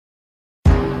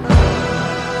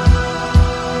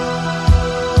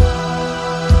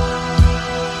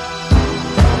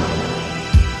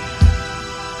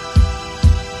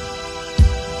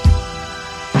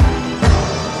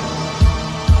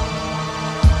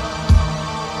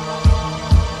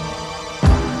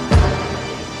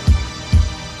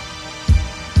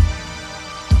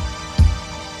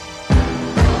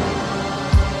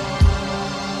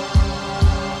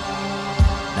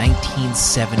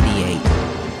1978,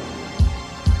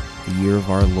 the year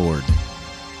of our Lord.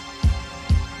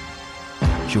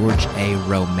 George A.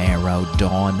 Romero,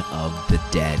 Dawn of the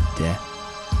Dead.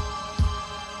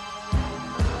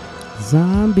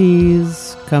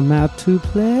 Zombies come out to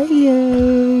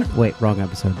play. Wait, wrong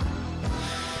episode.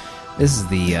 This is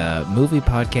the movie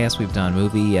podcast. We've done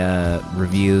movie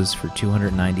reviews for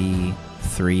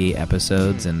 293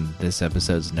 episodes, and this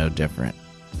episode's no different.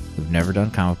 We've never done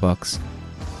comic books.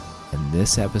 In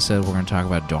this episode, we're going to talk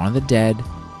about Dawn of the Dead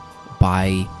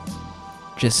by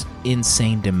just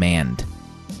insane demand.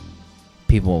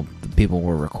 People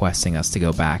were requesting us to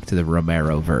go back to the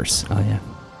Romero verse. Oh, yeah.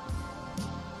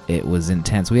 It was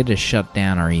intense. We had to shut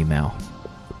down our email.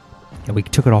 Yeah, we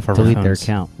took it off our Delete phones. their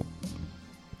account.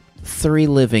 3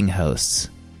 living hosts.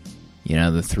 You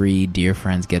know, the 3 dear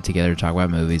friends get together to talk about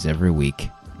movies every week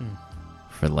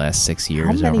for the last 6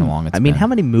 years, however long it's been. How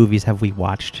many movies have we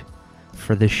watched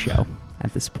for this show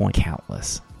at this point?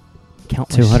 Countless.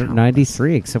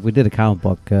 293, except we did a comic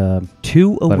book.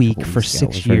 2 a But week it for was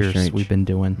 6 very years strange. we've been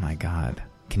doing. My God.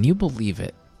 Can you believe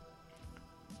it?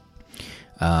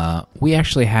 We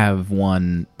actually have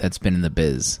one that's been in the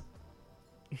biz,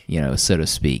 you know, so to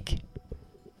speak.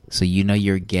 So you know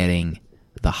you're getting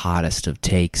the hottest of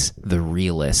takes, the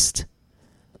realest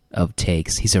of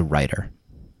takes. He's a writer.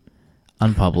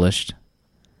 Unpublished.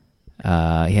 He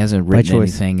hasn't written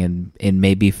anything in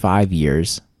maybe 5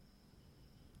 years.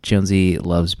 Jonesy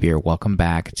loves beer. Welcome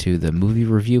back to the Movie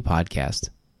Review Podcast.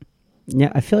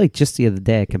 Yeah, I feel like just the other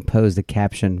day I composed a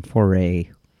caption for a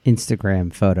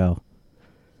Instagram photo.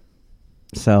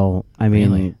 So, I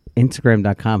mean, Really?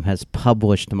 Instagram.com has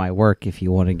published my work if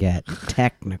you want to get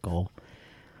technical.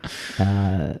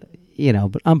 You know,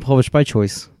 but unpublished by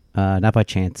choice, not by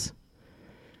chance.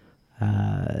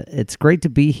 It's great to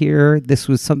be here. This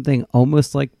was something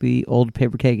almost like the old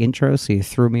Paper Keg intro, so you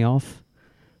threw me off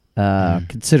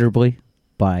considerably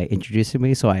by introducing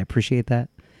me, so I appreciate that.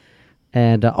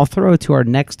 And I'll throw it to our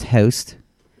next host,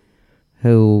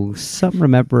 who some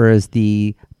remember as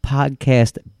the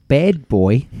podcast bad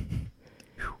boy,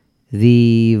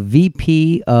 the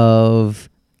VP of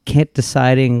can't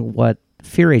deciding what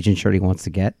Fear Agent shirt he wants to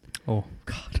get. Oh,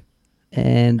 God.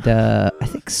 And I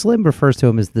think Slim refers to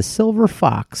him as the Silver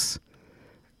Fox.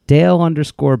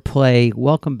 Dale_play.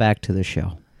 Welcome back to the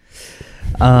show.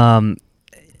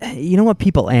 You know what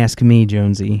people ask me,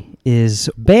 Jonesy, is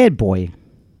Bad boy.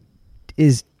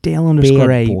 Dale_A,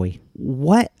 Bad boy.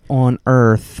 what on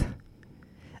earth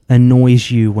annoys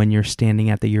you when you're standing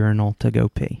at the urinal to go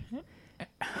pee?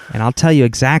 And I'll tell you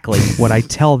exactly what I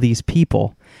tell these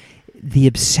people. The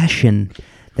obsession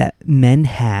that men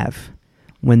have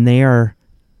when they are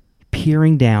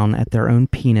peering down at their own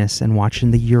penis and watching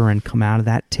the urine come out of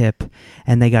that tip,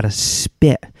 and they got to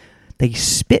spit. They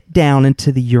spit down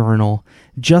into the urinal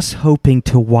just hoping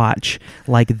to watch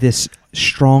like this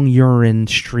strong urine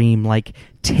stream like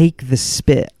take the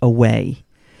spit away.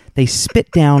 They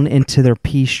spit down into their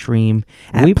pee stream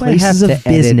at We might have places to of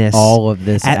business. edit all of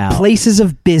this at out. places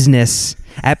of business.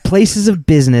 At places of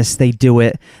business, they do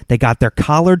it. They got their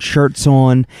collared shirts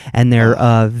on and their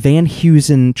Van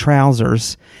Heusen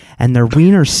trousers, and their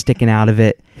wieners sticking out of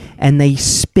it, and they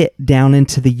spit down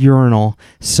into the urinal.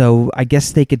 So I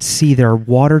guess they could see their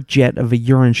water jet of a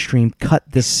urine stream cut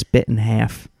this spit in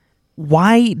half.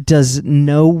 Why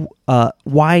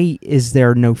is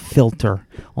there no filter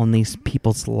on these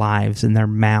people's lives and their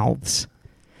mouths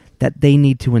that they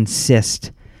need to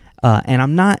insist? And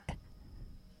I'm not,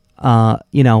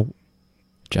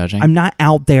 Judging? I'm not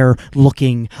out there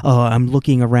looking. I'm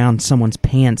looking around someone's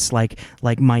pants like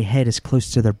my head is close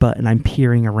to their butt, and I'm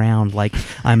peering around like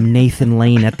I'm Nathan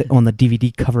Lane on the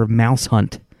DVD cover of Mouse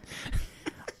Hunt.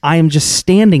 I am just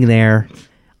standing there,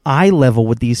 eye level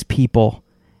with these people.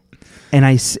 And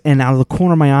out of the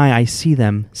corner of my eye, I see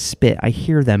them spit. I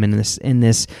hear them in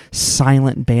this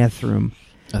silent bathroom.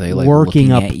 Are they like working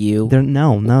looking up at you?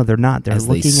 No, they're not. They're As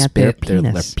looking they at their spit, they're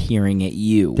penis. peering at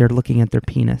you. They're looking at their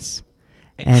penis,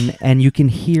 and you can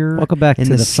hear Welcome back in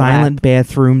to the the silent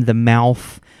bathroom the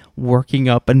mouth working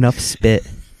up enough spit.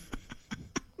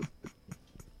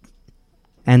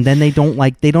 And then they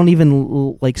don't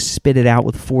even spit it out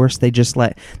with force. They just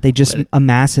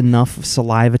amass enough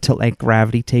saliva to let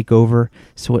gravity take over,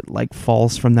 so it like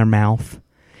falls from their mouth,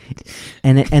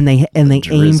 and they aim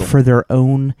drizzle. for their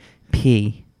own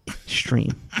pee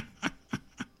stream.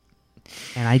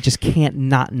 And I just can't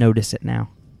not notice it now.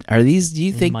 Are these? Do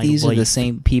you in think my these are the life.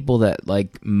 same people that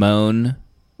like moan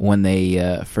when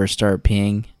they first start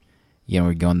peeing? You know,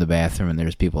 we go in the bathroom and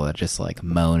there's people that just like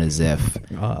moan as if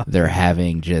they're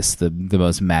having just the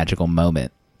most magical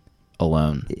moment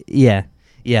alone. Yeah.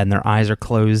 Yeah, and their eyes are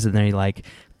closed, and they like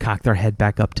cock their head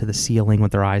back up to the ceiling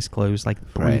with their eyes closed, like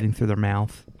breathing Right. through their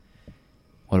mouth.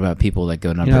 What about people that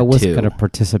go number I wasn't 2? going to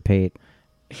participate.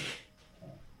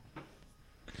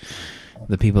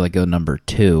 The people that go number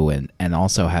 2 and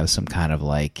also have some kind of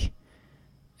like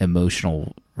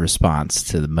emotional response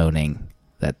to the moaning,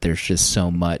 that there's just so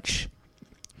much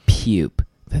puke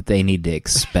that they need to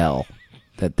expel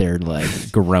that they're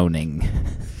like groaning.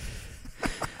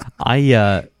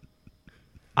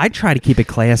 I try to keep it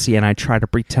classy, and I try to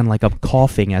pretend like I'm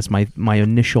coughing as my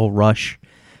initial rush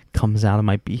comes out of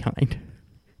my behind.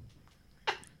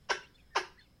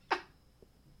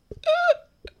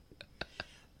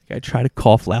 I try to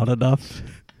cough loud enough.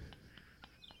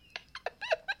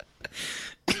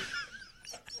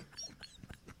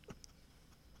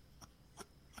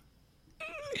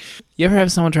 You ever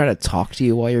have someone try to talk to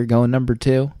you while you're going number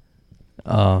 2?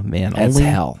 Oh man, That's only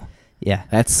hell. Yeah,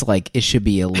 That's like, it should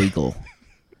be illegal.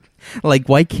 like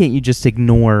why can't you just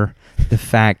ignore the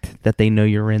fact that they know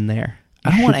you're in there?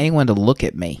 I don't want anyone to look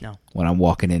at me No. when I'm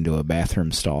walking into a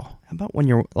bathroom stall. How about when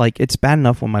you're like, it's bad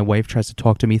enough when my wife tries to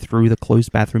talk to me through the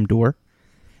closed bathroom door,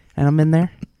 and I'm in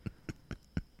there.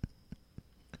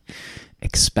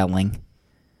 Expelling.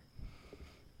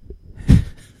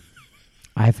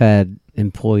 I've had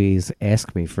employees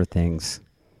ask me for things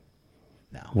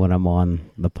No. when I'm on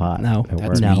the pot. No, at That's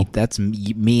work. No. me. That's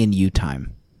me and you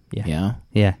time. Yeah, Yeah.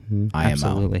 yeah, IMO.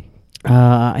 absolutely.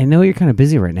 I know you're kind of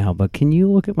busy right now, but can you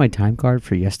look at my time card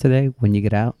for yesterday when you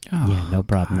get out? Oh, yeah, no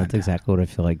problem. God. That's exactly what I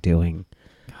feel like doing.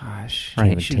 Gosh. Can't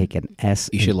Right. even take an S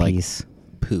you in should, like, peace.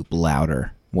 Poop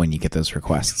louder when you get those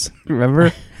requests.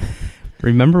 Remember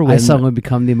when I suddenly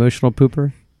become the emotional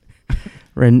pooper.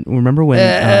 remember when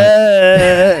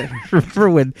remember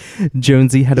when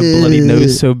Jonesy had a bloody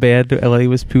nose so bad Ellie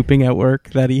was pooping at work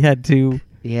that he had to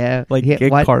Yeah, Like, yeah,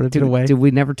 get what? carted did, away. Did we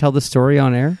never tell the story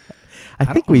on air? I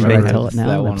think don't we remember made tell if it now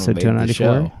that in one episode made the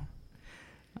 294.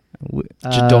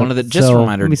 show. Dawn of the, just a so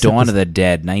reminder, let me set Dawn this- of the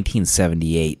Dead,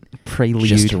 1978, prelude.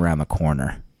 just around the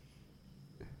corner.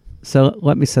 So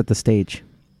let me set the stage.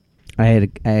 I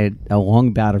had a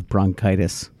long bout of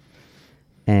bronchitis,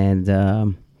 and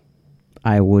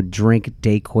I would drink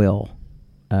Dayquil.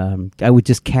 I would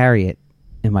just carry it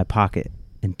in my pocket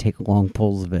and take long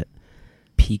pulls of it.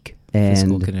 Peak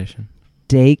physical And condition.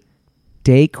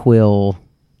 Dayquil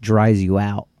dries you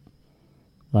out,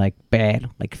 like bad,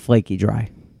 like flaky dry.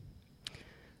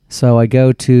 So I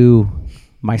go to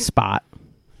my spot.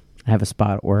 I have a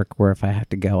spot at work where if I have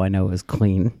to go, I know it's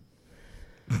clean.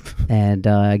 And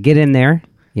get in there,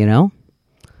 you know,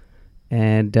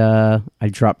 and I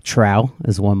drop trow,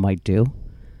 as one might do,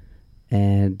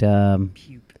 and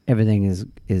everything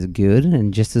is good.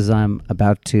 And just as I'm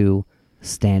about to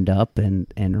stand up and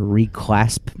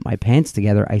reclasp my pants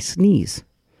together, I sneeze.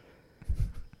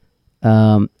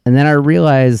 And then I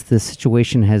realize the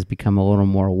situation has become a little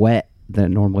more wet than it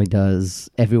normally does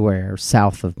everywhere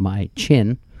south of my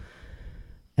chin.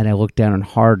 And I look down and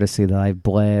hard to see that I've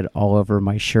bled all over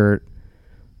my shirt,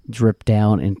 dripped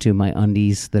down into my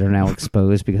undies that are now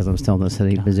exposed because I'm still in the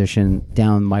sitting position,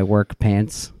 down my work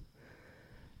pants.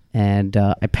 And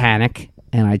I panic,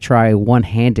 and I try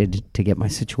one-handed to get my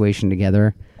situation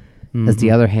together, as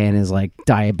the other hand is like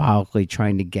diabolically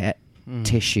trying to get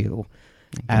tissue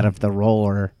out of the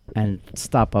roller and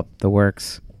stop up the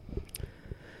works.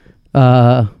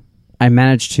 I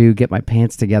managed to get my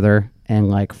pants together and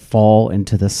like fall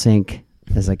into the sink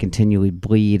as I continually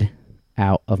bleed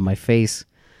out of my face.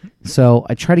 So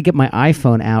I try to get my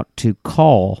iPhone out to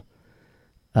call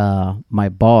my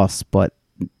boss, but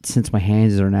since my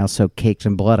hands are now so caked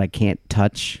in blood, I can't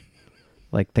touch.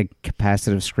 Like the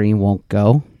capacitive screen won't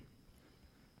go.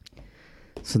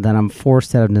 So then I'm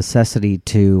forced out of necessity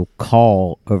to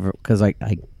call over because I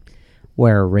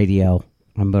wear a radio,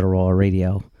 a Motorola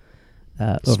radio,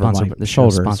 over the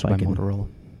shoulder. Sponsored so I by can- Motorola.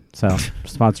 So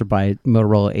sponsored by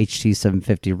Motorola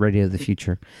HT750 Radio of the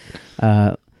Future.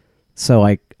 So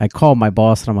I called my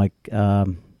boss and I'm like,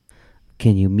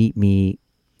 can you meet me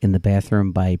in the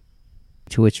bathroom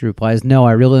to which he replies, no,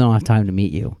 I really don't have time to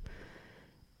meet you.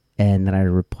 And then I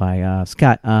reply,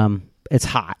 Scott, it's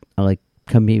hot. I like,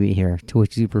 come meet me here. To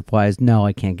which he replies, no,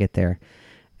 I can't get there.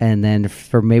 And then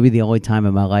for maybe the only time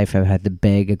in my life I've had to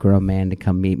beg a grown man to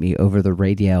come meet me over the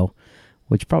radio,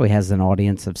 which probably has an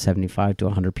audience of 75 to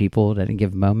 100 people at any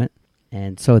given moment.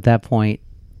 And so at that point,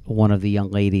 one of the young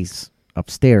ladies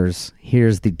upstairs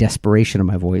hears the desperation of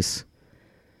my voice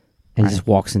and just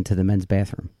walks into the men's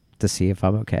bathroom to see if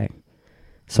I'm okay.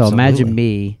 So imagine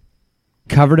me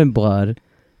covered in blood,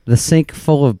 the sink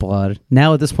full of blood.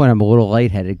 Now at this point I'm a little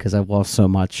lightheaded because I've lost so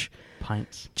much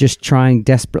pints. just trying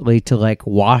desperately to like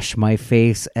wash my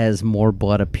face as more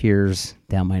blood appears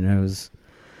down my nose.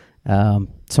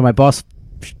 So my boss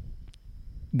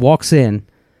walks in,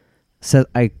 says,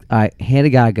 I hand a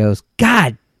guy, goes,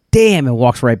 "God damn," and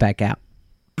walks right back out.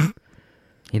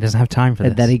 He doesn't have time for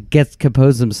And this. then he gets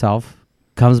composed himself,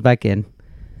 comes back in,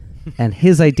 and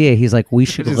his idea, he's like, we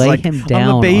should He's lay like, him down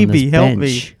I'm a baby. on this Help bench.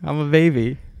 me. I'm a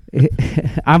baby.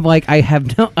 I'm like, I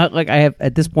have no, like, I have,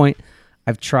 at this point,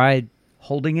 I've tried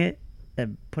holding it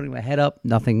and putting my head up.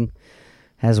 Nothing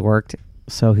has worked.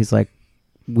 So he's like,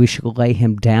 we should lay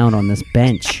him down on this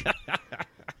bench.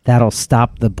 That'll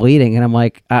stop the bleeding. And I'm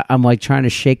like, I'm like trying to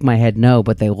shake my head no,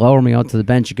 but they lower me onto the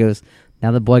bench. It goes,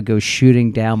 now the blood goes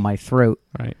shooting down my throat.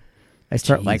 Right. I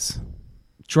start like Jeez.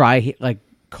 dry, like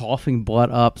coughing blood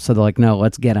up. So they're like, no,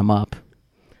 let's get him up.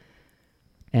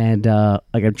 And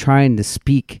like I'm trying to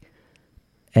speak,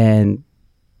 and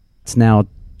it's now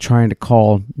trying to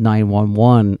call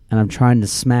 911, and I'm trying to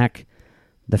smack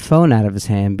the phone out of his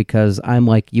hand because I'm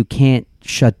like, you can't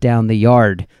shut down the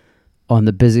yard on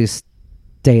the busiest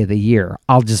day of the year.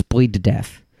 I'll just bleed to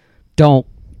death. Don't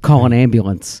call an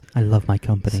ambulance. I love my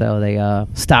company. So they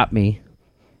stop me,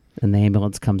 and the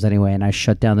ambulance comes anyway, and I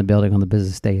shut down the building on the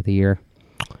busiest day of the year.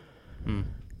 Hmm.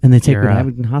 And they take me You're, to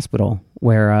Abington Hospital,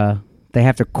 where they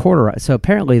have to cauterize. So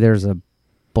apparently there's a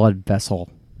blood vessel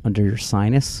under your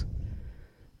sinus,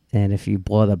 and if you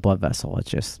blow the blood vessel, it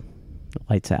just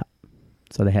lights out.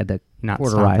 So they had to Not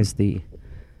cauterize the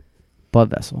blood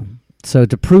vessel. So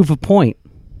to prove a point,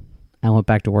 I went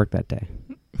back to work that day,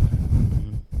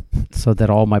 so that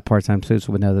all my part-time students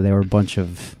would know that they were a bunch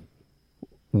of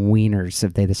wieners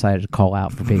if they decided to call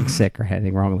out for being sick or had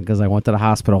anything wrong, because I went to the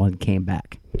hospital and came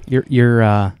back.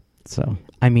 Your So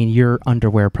I mean, your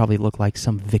underwear probably looked like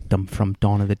some victim from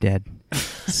Dawn of the Dead,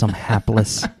 some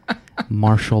hapless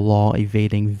martial law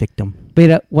evading victim.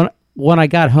 but when I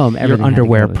got home, everything Your had to go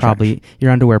underwear to the probably trash.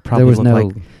 your underwear probably There was looked no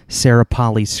like Sarah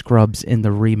Polly's scrubs in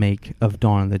the remake of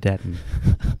Dawn of the Dead.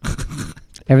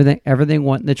 everything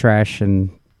went in the trash, and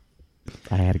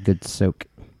I had a good soak.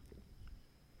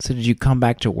 So did you come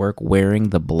back to work wearing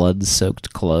the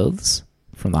blood-soaked clothes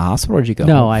from the hospital, or did you go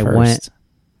No, home I first?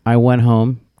 I went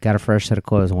home, got a fresh set of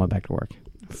clothes, and went back to work.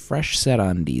 Fresh set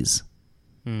undies.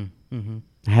 Mm-hmm.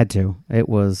 I had to. It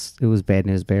was bad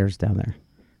news bears down there.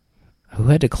 Who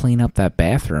had to clean up that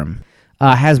bathroom?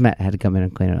 Hazmat had to come in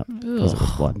and clean it up because it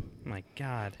was blood. My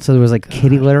God. So there was like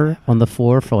kitty litter on the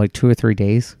floor for like 2 or 3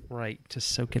 days. Right, to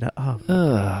soak it up.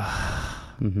 Oh.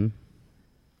 Mm-hmm.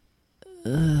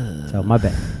 So my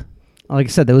bad. Like I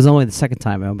said, that was only the second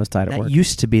time I almost died at That work.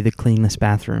 used to be the cleanest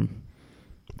bathroom.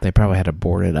 They probably had to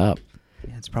board it up,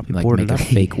 Yeah, it's probably like boarded make a up.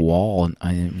 fake wall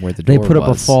where the They door put up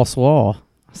a was. false wall.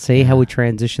 See how we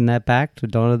transitioned that back to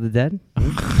Dawn of the Dead?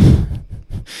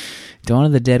 Dawn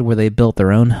of the Dead, where they built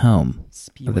their own home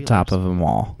at the top of them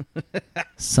all.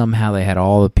 Somehow they had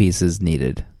all the pieces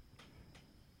needed.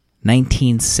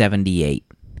 1978.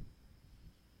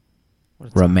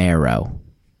 Romero.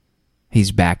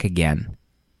 He's back again.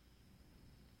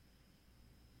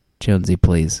 Jonesy,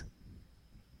 please.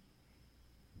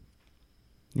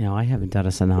 You know, I haven't done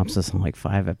a synopsis in like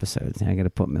 5 episodes. Now you're going to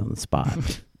put me on the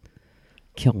spot.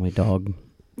 Kill me, dog.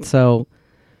 So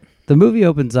the movie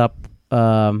opens up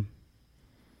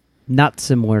not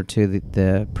similar to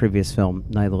the previous film,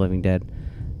 Night of the Living Dead,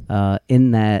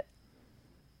 in that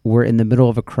we're in the middle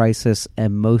of a crisis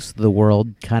and most of the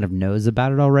world kind of knows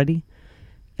about it already.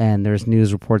 And there's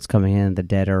news reports coming in, the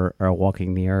dead are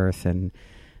walking the earth, and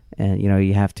you know,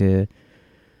 you have to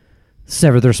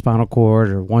sever their spinal cord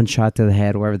or one shot to the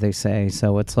head, whatever they say.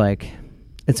 So it's like,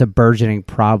 it's a burgeoning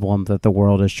problem that the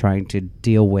world is trying to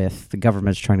deal with, the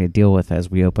government's trying to deal with as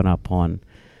we open up on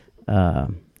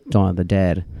Dawn of the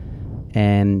Dead.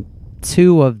 And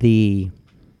 2 of the,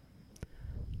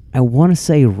 I want to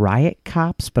say riot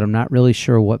cops, but I'm not really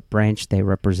sure what branch they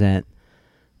represent.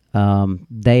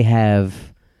 They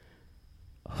have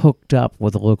hooked up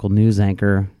with a local news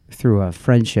anchor through a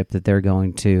friendship that they're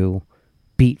going to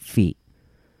beat feet.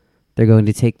 They're going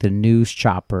to take the news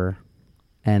chopper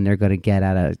and they're going to get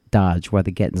out of Dodge where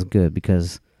the getting's good,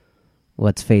 because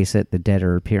let's face it, the dead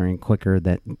are appearing quicker,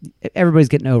 that everybody's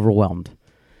getting overwhelmed.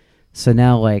 So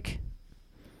now, like,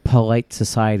 polite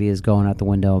society is going out the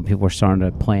window and people are starting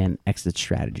to plan exit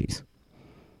strategies.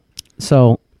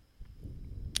 So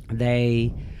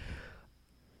they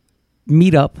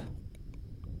meet up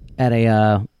at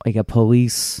a like a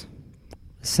police,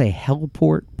 say,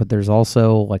 heliport, but there's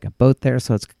also like a boat there,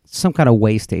 so it's some kind of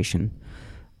way station.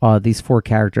 These 4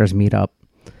 characters meet up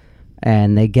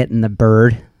and they get in the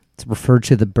bird. It's referred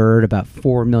to the bird about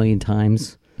 4 million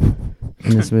times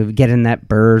in this movie. Get in that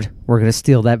bird. We're going to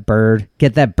steal that bird.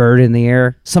 Get that bird in the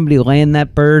air. Somebody land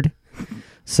that bird.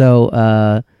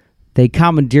 So they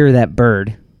commandeer that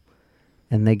bird,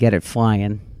 and they get it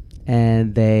flying,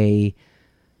 and they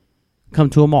come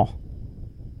to a mall.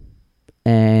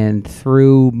 And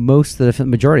through most of the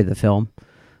majority of the film,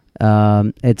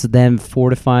 it's them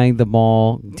fortifying the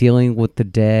mall, dealing with the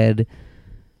dead.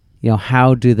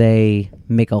 How do they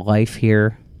make a life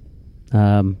here?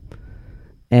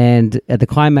 And at the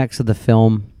climax of the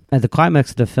film, and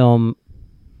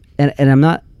I'm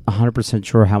not 100%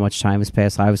 sure how much time has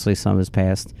passed. Obviously, some has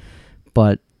passed,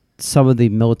 but some of the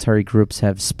military groups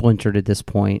have splintered at this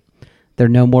point. There are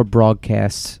no more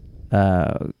broadcasts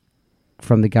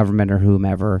from the government or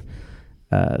whomever.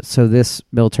 So this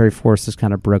military force is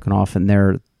kind of broken off, and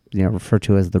they're referred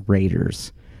to as the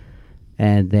Raiders.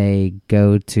 And they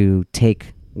go to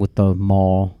take what the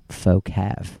mall folk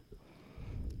have.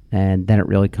 And then it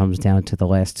really comes down to the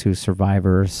last two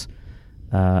survivors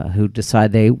who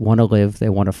decide they want to live. They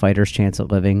want a fighter's chance at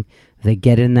living. They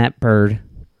get in that bird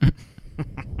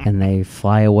and they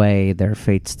fly away, their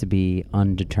fates to be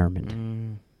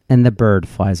undetermined. And the bird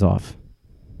flies off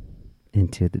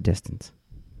into the distance.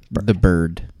 The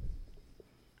bird.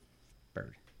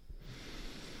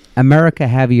 America,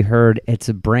 have you heard? It's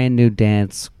a brand new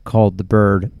dance called the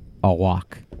Bird a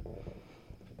Walk.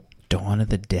 Dawn of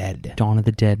the Dead. Dawn of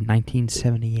the Dead,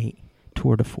 1978,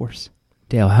 tour de force.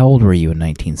 Dale, how old were you in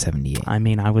 1978? I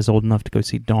mean, I was old enough to go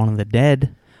see Dawn of the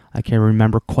Dead. I can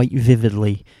remember quite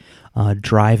vividly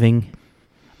driving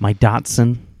my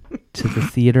Datsun to the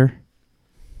theater,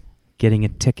 getting a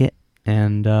ticket,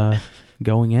 and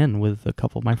going in with a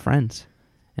couple of my friends.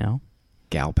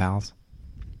 Gal pals.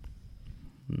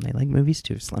 They like movies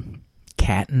too, Slim.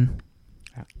 Cattin'.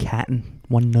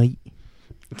 One night.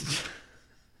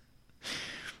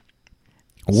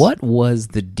 What was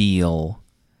the deal?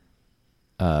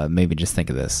 Maybe just think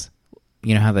of this.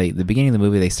 You know how the beginning of the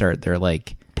movie they're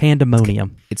like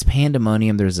pandemonium. It's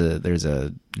pandemonium. There's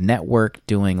a network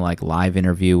doing like live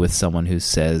interview with someone who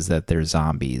says that they're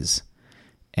zombies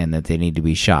and that they need to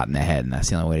be shot in the head, and that's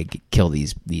the only way to kill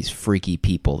these freaky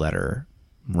people that are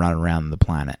running around the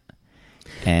planet.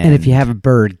 And if you have a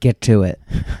bird, get to it.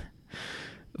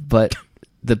 But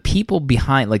the people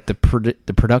behind, like the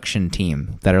production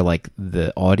team that are like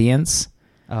the audience,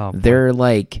 they're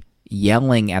like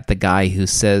yelling at the guy who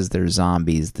says they're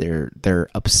zombies. They're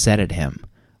upset at him.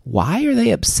 Why are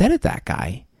they upset at that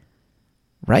guy?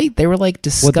 Right? They were like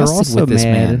disgusted with this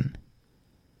man.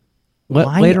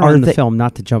 Later on in the film,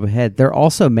 not to jump ahead, they're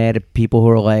also mad at people who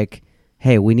are like,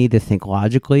 hey, we need to think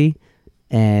logically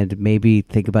and maybe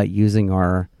think about using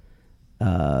our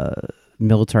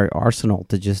military arsenal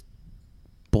to just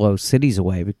blow cities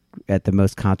away at the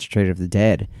most concentrated of the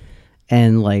dead.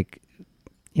 And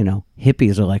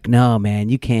hippies are like, no, man,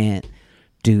 you can't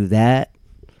do that.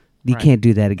 You can't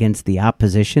do that against the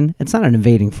opposition. It's not an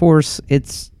invading force.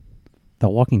 It's The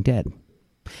Walking Dead.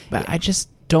 But I just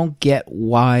don't get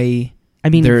why. I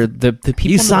mean, they're the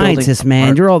people. You scientists,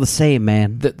 man, you're all the same,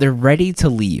 man. They're ready to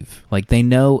leave. Like, they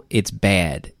know it's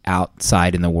bad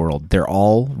outside in the world. They're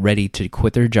all ready to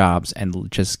quit their jobs and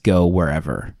just go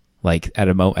wherever, like at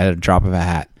a drop of a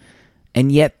hat.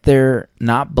 And yet they're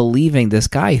not believing this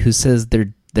guy who says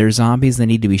they're zombies. They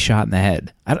need to be shot in the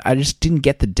head. I just didn't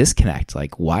get the disconnect.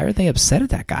 Like, why are they upset at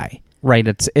that guy? Right.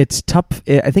 It's tough.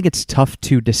 I think it's tough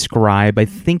to describe. I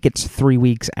think it's 3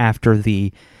 weeks after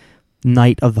the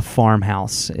night of the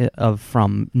farmhouse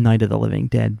from Night of the Living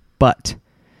Dead. But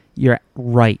you're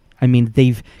right. I mean,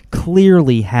 they've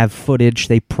clearly have footage.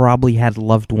 They probably had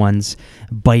loved ones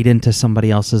bite into somebody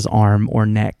else's arm or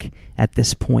neck at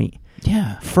this point.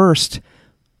 Yeah. First,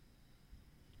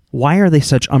 why are they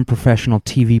such unprofessional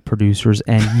TV producers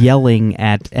and yelling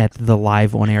at the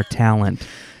live on-air talent?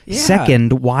 Yeah.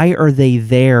 Second, why are they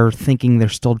there thinking they're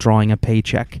still drawing a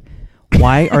paycheck?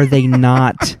 Why are they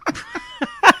not...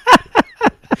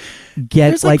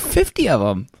 There's like 50 of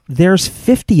them. There's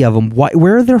 50 of them.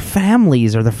 Where are their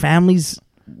families? Are their families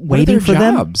waiting for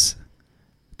jobs? them?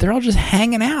 They're all just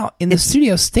hanging out in the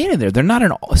studio, standing there. They're not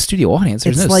a studio audience.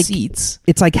 There's no seats.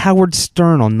 It's like Howard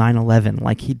Stern on 9/11.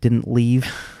 Like, he didn't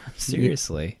leave.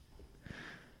 Seriously.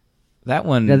 That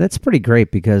one... Yeah, that's pretty great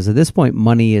because at this point,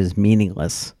 money is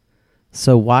meaningless.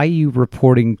 So why are you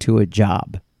reporting to a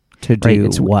job? To do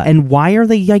what? And why are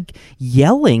they like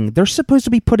yelling? They're supposed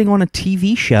to be putting on a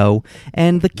TV show,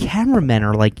 and the cameramen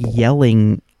are like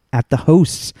yelling at the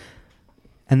hosts,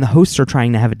 and the hosts are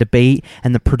trying to have a debate,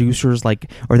 and the producers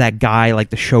or that guy,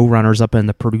 like the showrunners up in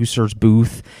the producer's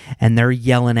booth, and they're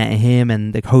yelling at him,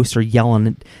 and the hosts are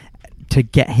yelling to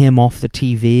get him off the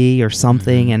TV or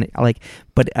something, and like,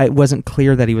 but it wasn't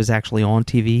clear that he was actually on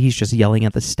TV. He's just yelling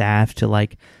at the staff to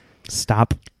like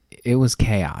stop. It was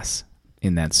chaos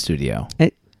in that studio.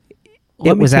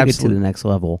 Let me take it to the next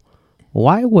level.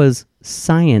 Why was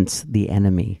science the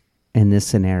enemy in this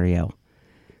scenario?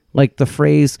 Like the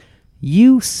phrase,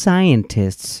 "You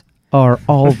scientists are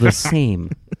all the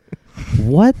same."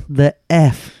 What the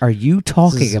F are you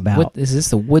talking about? Is this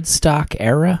the Woodstock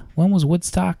era? When was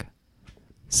Woodstock?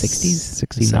 60s?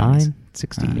 69,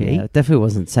 68. Yeah, it definitely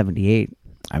wasn't 78.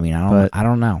 I mean, I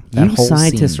don't know. That You whole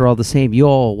scientists scene, are all the same. You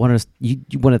all want us. You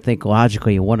want to think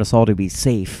logically. You want us all to be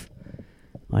safe.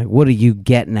 Like, what are you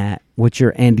getting at? What's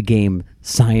your end game,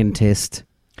 scientist?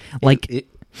 Like,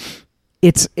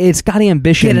 it's got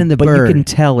ambition, Get in the but bird. you can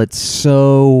tell it's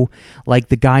so like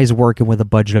the guy's working with a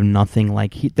budget of nothing.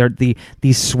 Like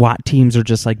these SWAT teams are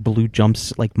just like blue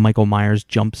jumps, like Michael Myers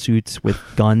jumpsuits with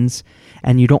guns,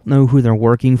 and you don't know who they're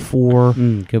working for.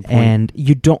 Good point. And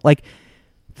you don't like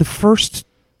the first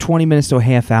 20 minutes to a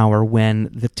half hour when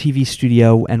the TV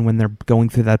studio and when they're going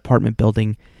through that apartment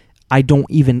building. I don't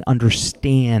even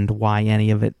understand why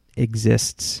any of it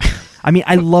exists. I mean,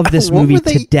 I love this movie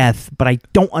to death, but I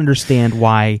don't understand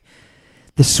why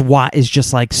the SWAT is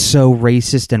just like so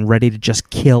racist and ready to just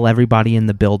kill everybody in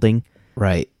the building.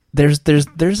 right? There's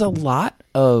a lot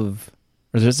of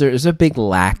there's a big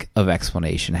lack of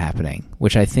explanation happening,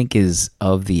 which I think is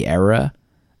of the era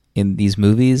in these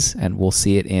movies, and we'll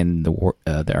see it in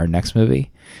our next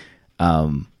movie.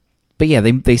 But yeah,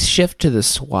 they shift to the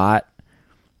SWAT,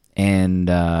 and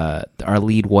our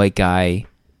lead white guy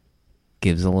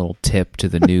gives a little tip to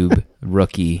the noob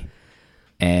rookie,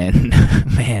 and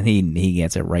man, he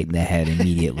gets it right in the head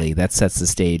immediately. That sets the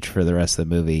stage for the rest of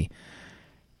the movie.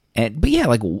 But yeah,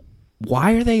 like,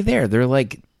 why are they there? They're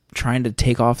like trying to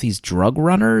take off these drug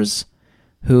runners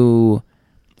who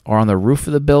are on the roof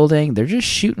of the building. They're just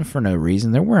shooting for no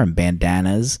reason. They're wearing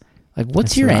bandanas. Like,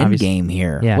 what's your end game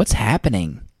here? Yeah. What's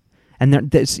happening? And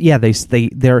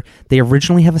they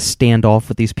originally have a standoff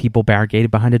with these people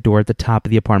barricaded behind a door at the top of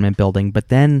the apartment building, but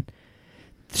then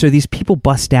so these people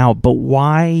bust out. But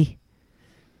why?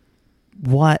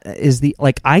 What is the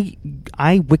like? I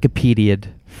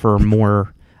Wikipedia'd for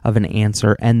more of an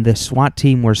answer, and the SWAT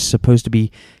team was supposed to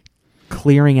be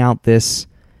clearing out this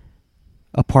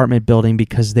apartment building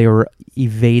because they were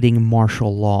evading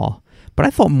martial law. But I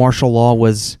thought martial law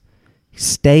was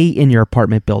stay in your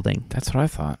apartment building. That's what I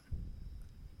thought.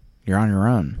 You're on your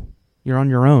own. You're on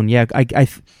your own. Yeah, I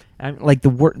like the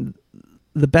word.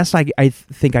 The best I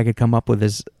think I could come up with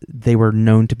is they were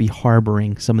known to be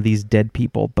harboring some of these dead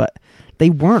people, but they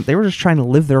weren't. They were just trying to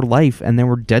live their life, and there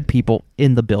were dead people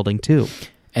in the building too.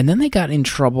 And then they got in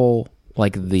trouble,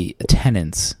 like the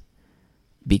tenants,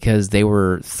 because they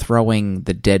were throwing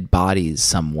the dead bodies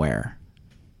somewhere.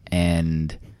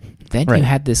 And then you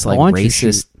had this like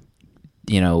racist,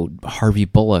 Harvey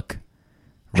Bullock,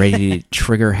 ready to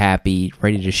trigger happy,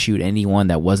 ready to shoot anyone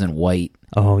that wasn't white.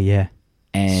 Oh yeah.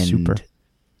 And super.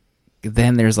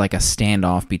 Then there's like a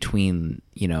standoff between,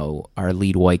 our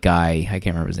lead white guy. I can't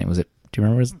remember his name. Do you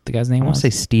remember what the guy's name I want was?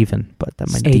 to say Steven, but that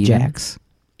might be Ajax.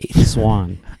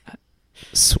 Swan.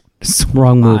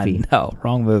 Wrong movie. No,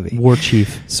 wrong movie. War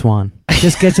Chief Swan.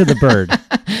 Just get to the bird.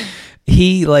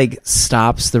 He like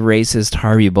stops the racist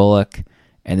Harvey Bullock,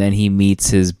 and then he meets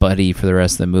his buddy for the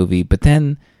rest of the movie. But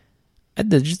then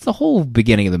just the whole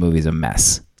beginning of the movie is a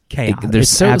mess. Chaos. There's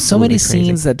so many crazy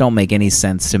scenes that don't make any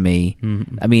sense to me.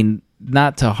 Mm-hmm. I mean,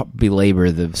 not to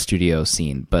belabor the studio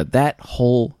scene, but that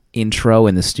whole intro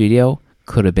in the studio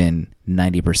could have been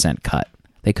 90% cut.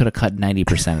 They could have cut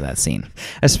 90% of that scene.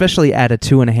 Especially at a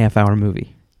 2.5 hour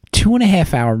movie.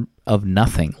 2.5 hour of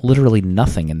nothing, literally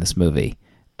nothing in this movie.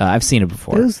 I've seen it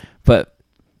before, but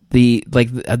the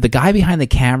guy behind the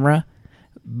camera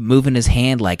moving his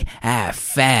hand like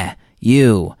fa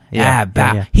you bah.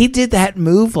 Yeah. He did that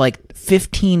move like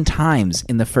 15 times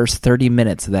in the first 30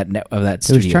 minutes of that He was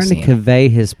studio trying scene. to convey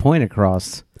his point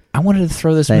across. I wanted to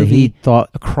throw this that movie he thought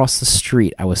across the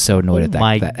street. I was so annoyed at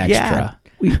that extra.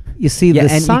 You see, Yeah,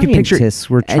 the and you can picture- scientists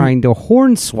were and- trying to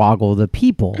hornswoggle the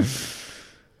people.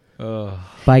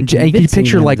 By And you convincing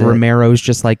picture them like that- Romero's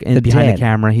just like the behind dead. the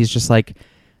camera. He's just like,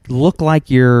 look like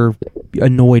you're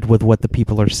annoyed with what the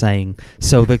people are saying.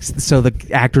 So the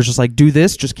actor's just like, do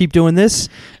this, just keep doing this,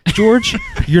 George.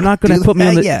 You're not going to put me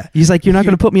on the. Yeah. He's like, you're not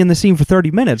going to put me in the scene for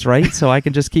 30 minutes, right? So I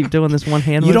can just keep doing this one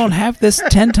hand. You don't have this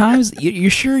 10 times? You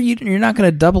sure you're not going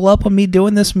to double up on me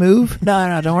doing this move?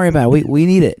 No, don't worry about it. We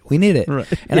need it. We need it. Right.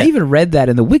 And I even read that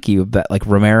in the wiki that like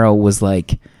Romero was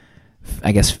like,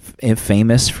 I guess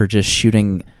famous for just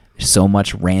shooting so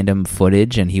much random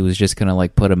footage, and he was just gonna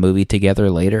like put a movie together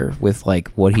later with like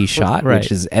what he shot, Right.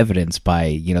 which is evidenced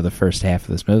by the first half of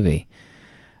this movie.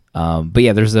 But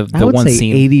yeah, there's the I would one say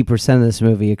scene. 80% of this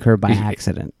movie occurred by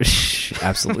accident.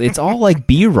 Absolutely, it's all like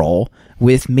B-roll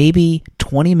with maybe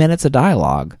 20 minutes of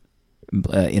dialogue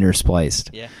interspliced.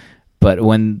 Yeah. But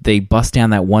when they bust down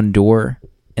that one door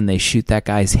and they shoot that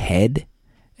guy's head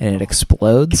and it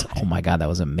explodes, oh my god, that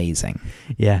was amazing.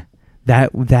 Yeah,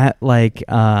 that was like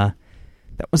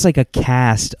a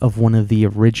cast of one of the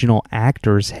original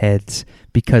actors' heads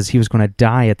because he was going to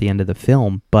die at the end of the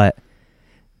film, but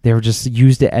they were just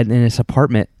used it in his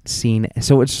apartment scene.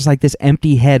 So it's just like this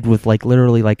empty head with like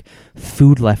literally like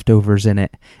food leftovers in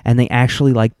it, and they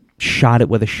actually like shot it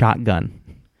with a shotgun,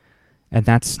 and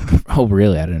that's Oh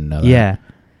really? I didn't know that. yeah.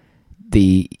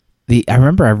 I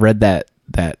remember I read that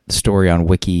story on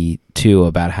Wiki too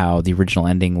about how the original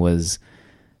ending was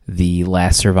the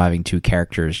last surviving two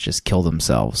characters just kill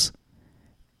themselves,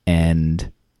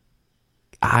 and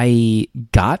I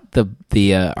got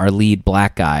the our lead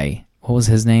black guy. What was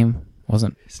his name?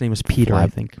 Wasn't His name was Peter, I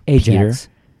think. Ajax.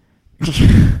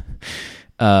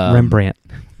 Rembrandt.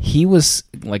 He was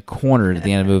like cornered at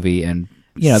the end of the movie, and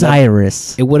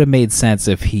Cyrus. it would have made sense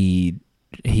if he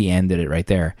ended it right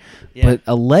there. Yeah. But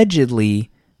allegedly,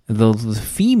 the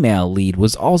female lead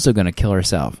was also going to kill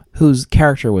herself, whose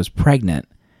character was pregnant.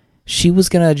 She was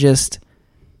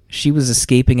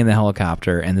escaping in the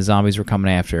helicopter, and the zombies were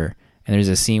coming after her. And there's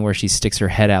a scene where she sticks her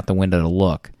head out the window to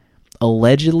look.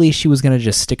 Allegedly, she was going to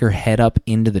just stick her head up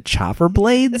into the chopper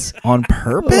blades on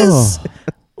purpose.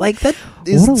 Like, that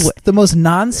is the most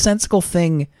nonsensical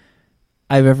thing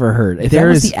I've ever heard. If that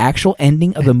was the actual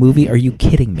ending of the movie, are you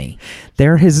kidding me?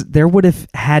 There would have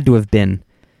had to have been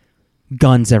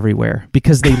guns everywhere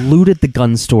because they looted the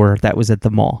gun store that was at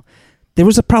the mall. There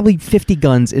was probably 50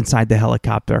 guns inside the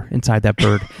helicopter, inside that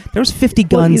bird. There was 50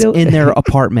 guns in their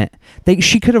apartment.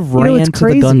 She could have ran to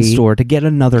the gun store to get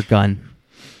another gun.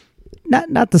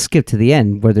 Not to skip to the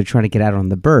end where they're trying to get out on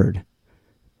the bird,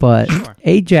 but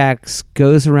Ajax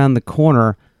goes around the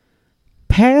corner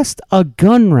past a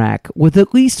gun rack with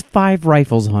at least 5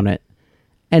 rifles on it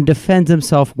and defends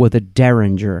himself with a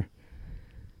Derringer,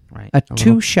 Right. a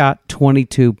 2-shot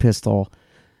 22 pistol.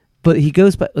 But he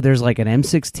goes, but there's like an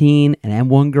M16, an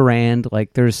M1 Garand,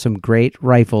 like there's some great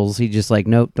rifles. He just like,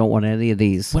 nope, don't want any of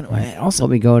these. Also,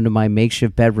 let me go into my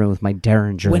makeshift bedroom with my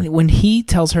Derringer. When he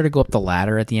tells her to go up the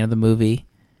ladder at the end of the movie,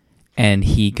 and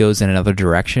he goes in another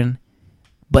direction,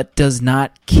 but does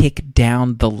not kick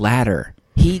down the ladder,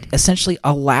 he essentially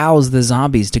allows the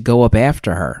zombies to go up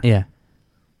after her. Yeah.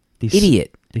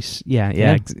 Idiot.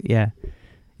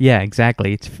 Yeah,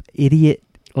 exactly. It's idiot.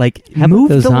 Like, How about move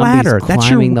those the zombies ladder. That's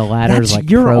climbing the ladders that's like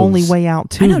your pros? only way out,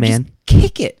 too, I know, man. just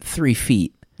kick it 3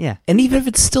 feet. Yeah. And even if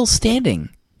it's still standing,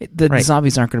 the Right.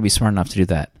 zombies aren't going to be smart enough to do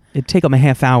that. It'd take them a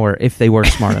half hour if they were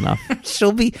smart enough.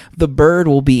 The bird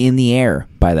will be in the air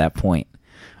by that point.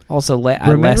 Also,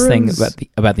 last thing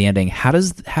about the ending: how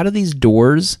do these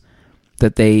doors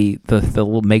that the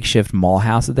little makeshift mall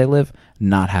house that they live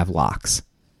not have locks?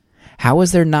 How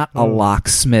is there not a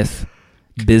locksmith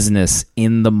business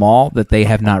in the mall that they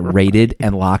have not raided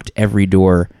and locked every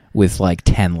door with like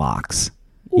 10 locks?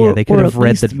 Yeah, they could or have at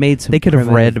read least made some They could have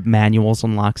primitive- read manuals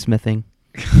on locksmithing.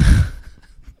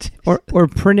 or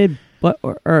printed,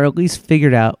 or at least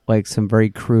figured out like some very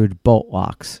crude bolt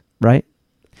locks, right?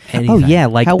 Oh yeah,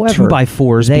 like However,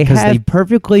 2x4s they because have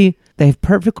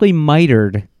perfectly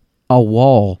mitered a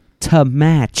wall to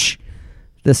match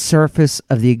the surface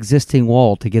of the existing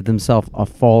wall to give themselves a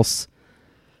false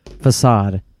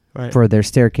facade for their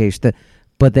staircase.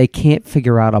 But they can't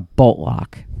figure out a bolt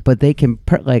lock. But they can,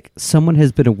 like, someone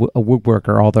has been a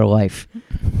woodworker all their life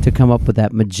to come up with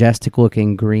that majestic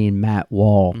looking green matte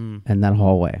wall in that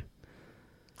hallway.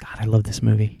 God, I love this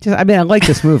movie. I like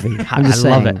this movie. I'm just I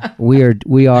love saying, it.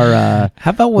 we are. How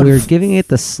about when we're giving it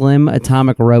the slim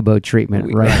atomic robo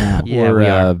treatment right now? Yeah, or we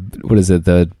are. what is it?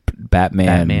 The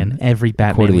Batman. Every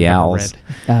Batman. Court of the we've ever Owls.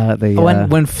 read.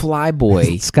 When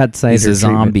Flyboy Scott Snyder is a treatment.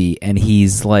 zombie and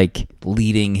he's like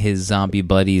leading his zombie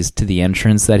buddies to the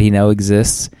entrance that he knows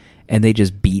exists, and they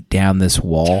just beat down this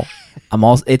wall.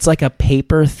 It's like a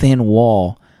paper thin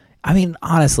wall. I mean,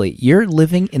 honestly, you're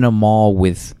living in a mall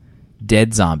with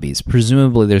dead zombies.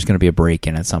 Presumably, there's going to be a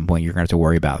break-in at some point. You're going to have to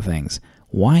worry about things.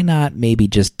 Why not maybe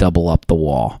just double up the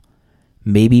wall?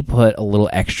 Maybe put a little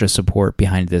extra support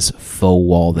behind this faux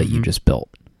wall that you just built.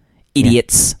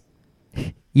 Idiots.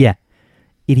 Yeah,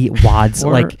 idiot wads.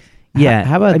 Or- like, yeah.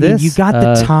 how about I mean, this? you got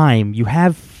the time. You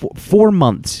have 4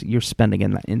 months you're spending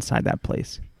inside that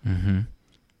place. Mm-hmm.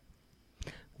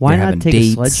 Why They're not having take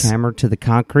dates. a sledgehammer to the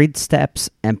concrete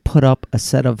steps and put up a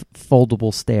set of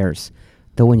foldable stairs?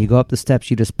 That when you go up the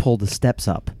steps, you just pull the steps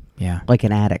up Yeah. like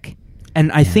an attic.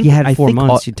 And I think You had I 4 think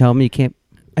months. You tell me you can't.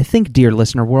 I think, dear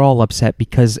listener, we're all upset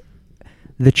because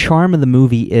the charm of the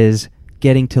movie is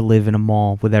getting to live in a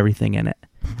mall with everything in it.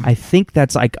 I think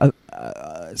that's like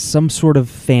some sort of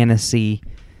fantasy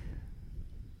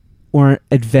or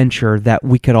adventure that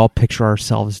we could all picture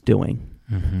ourselves doing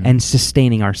Mhm. and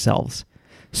sustaining ourselves.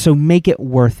 So make it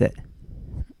worth it.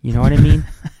 You know what I mean?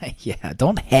 Yeah,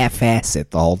 don't half-ass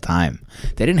it the whole time.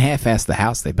 They didn't half-ass the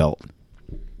house they built.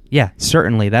 Yeah,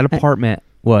 certainly. That apartment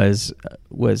was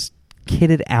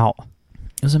kitted out.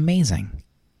 It was amazing.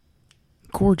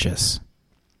 Gorgeous.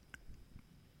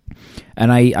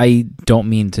 And I don't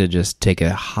mean to just take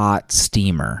a hot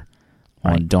steamer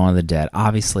on Right. Dawn of the Dead.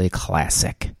 Obviously a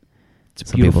classic. It's a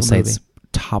Some people beautiful say movie. it's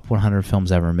top 100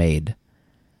 films ever made.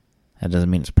 That doesn't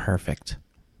mean it's perfect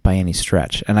by any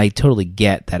stretch. And I totally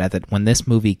get that when this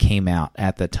movie came out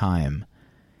at the time,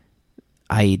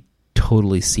 I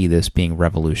totally see this being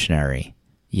revolutionary.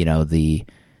 You know, the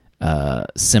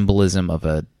symbolism of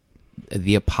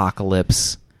the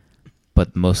apocalypse,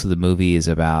 but most of the movie is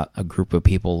about a group of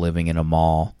people living in a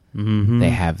mall. Mm-hmm.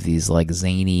 They have these like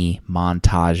zany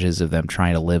montages of them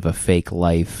trying to live a fake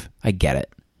life. I get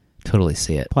it. Totally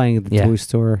see it. Playing at the Yeah. toy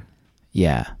store.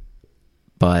 Yeah.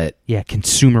 But Yeah,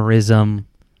 consumerism.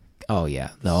 oh yeah.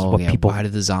 is Oh what yeah. people- Why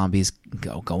did the zombies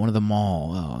go into the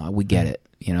mall? Oh, we get it.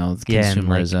 You know, it's Yeah, and,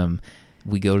 like- consumerism.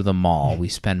 We go to the mall, we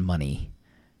spend money.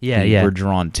 Yeah, We're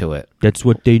drawn to it. That's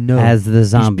what they know. As the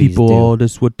zombies These people, do.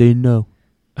 that's what they know.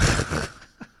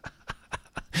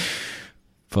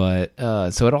 But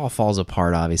so it all falls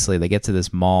apart. Obviously, they get to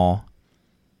this mall.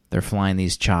 They're flying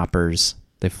these choppers.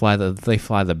 They fly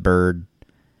the bird,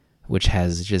 which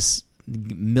has just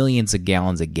millions of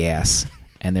gallons of gas,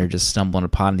 and they're just stumbling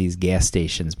upon these gas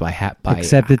stations by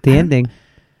Except at the ending.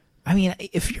 I mean,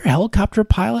 if you're a helicopter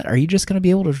pilot, are you just going to be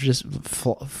able to just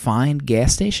find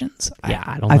gas stations? Yeah,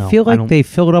 I don't know. I feel like don't- they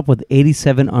filled up with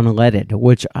 87 unleaded,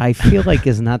 which I feel like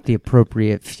is not the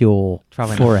appropriate fuel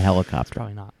Probably for not. a helicopter.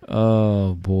 Probably not.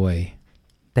 Oh boy.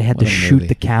 They had What to a shoot movie.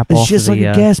 the cap It's off just of like the,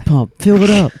 a gas pump. Fill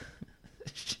it up.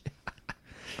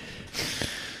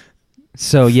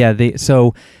 So yeah,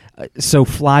 so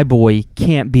Flyboy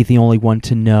can't be the only one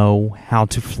to know how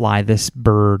to fly this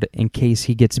bird in case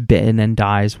he gets bitten and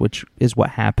dies, which is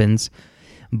what happens.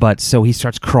 But so he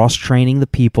starts cross-training the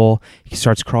people. He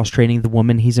starts cross-training the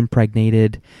woman he's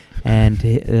impregnated and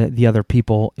the other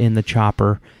people in the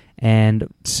chopper.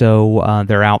 And so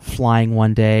they're out flying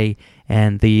one day,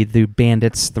 and the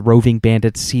bandits, the roving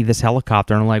bandits, see this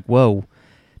helicopter and are like, whoa,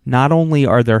 not only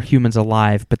are there humans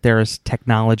alive, but there is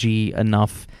technology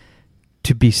enough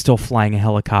to be still flying a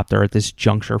helicopter at this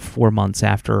juncture 4 months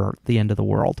after the end of the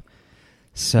world.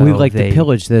 So We'd like they- to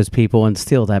pillage those people and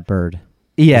steal that bird.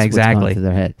 Yeah, That's what's going exactly. through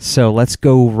their head. So let's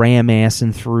go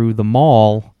ram-assing through the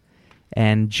mall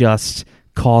and just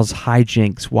cause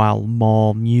hijinks while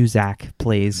mall music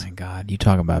plays. My God, you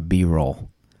talk about B-roll.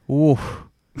 Ooh.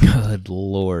 Good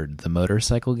Lord, the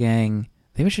motorcycle gang.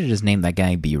 Maybe we should have just named that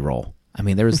gang B-roll. I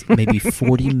mean, there was maybe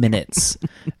 40 minutes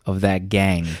of that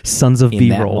gang Sons of in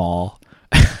that B-roll. mall.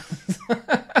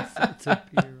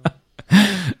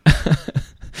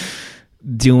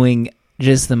 Doing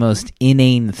just the most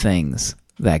inane things,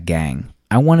 that gang.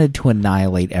 I wanted to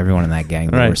annihilate everyone in that gang.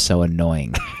 They Right. were so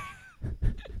annoying.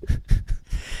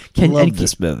 And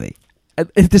this movie.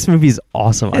 This movie is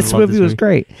awesome. This I love movie was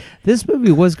great. This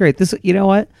movie was great. This, you know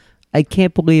what? I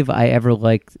can't believe I ever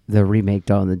liked the remake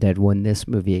Dawn of the Dead when this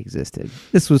movie existed.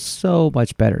 This was so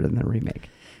much better than the remake.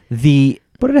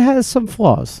 But it has some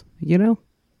flaws, you know?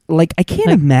 I can't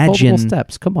Like imagine. foldable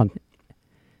steps. Come on.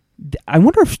 I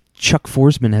wonder if Chuck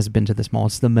Forsman has been to this mall.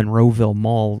 It's the Monroeville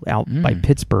Mall out by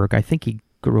Pittsburgh. I think he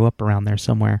grew up around there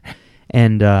somewhere.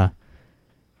 And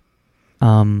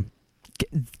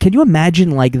can you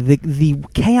imagine like the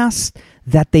chaos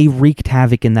that they wreaked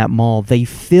havoc in that mall? They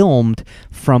filmed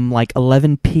from like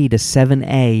 11p to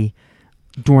 7a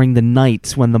during the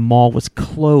nights when the mall was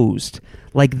closed.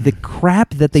 Like the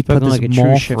crap that they Spoken put like this a true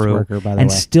mall shift through, worker, by the and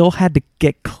way. still had to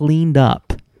get cleaned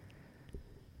up.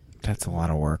 That's a lot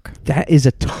of work. That is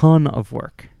a ton of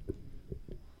work.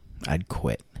 I'd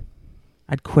quit.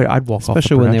 I'd quit. I'd walk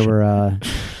Especially off the when they production. were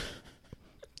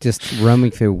just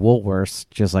roaming through Woolworths,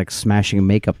 just like smashing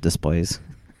makeup displays.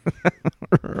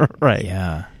 right.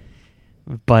 Yeah.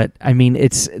 But I mean,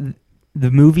 it's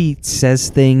the movie says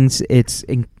things. It's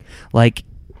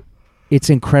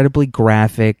incredibly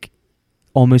graphic,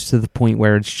 almost to the point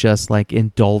where it's just like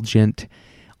indulgent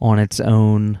on its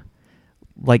own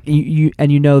like you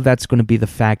know that's going to be the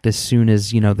fact as soon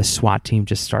as the SWAT team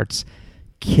just starts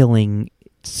killing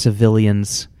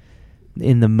civilians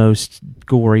in the most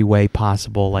gory way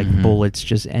possible, like bullets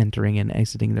just entering and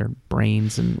exiting their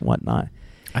brains and whatnot.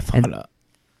 I thought And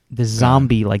the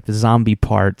zombie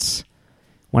parts.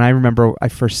 When I remember I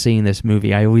first seeing this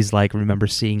movie, I always remember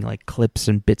seeing clips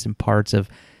and bits and parts of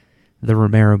the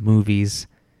Romero movies,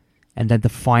 and then to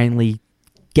finally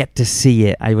get to see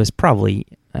it, I was probably,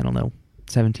 I don't know,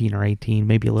 17 or 18,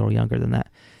 maybe a little younger than that.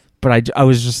 But I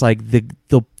was just like the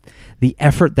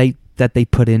effort that they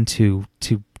put into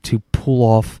to pull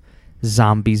off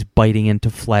zombies biting into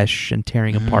flesh and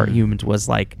tearing apart humans was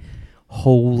like,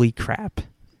 holy crap.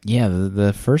 Yeah,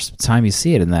 the first time you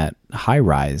see it in that high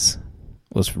rise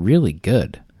was really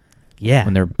good. Yeah.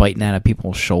 When they're biting out of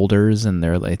people's shoulders and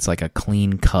it's like a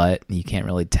clean cut. You can't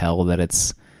really tell that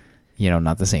it's,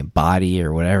 not the same body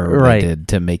or whatever Right. they did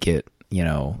to make it,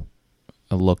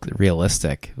 look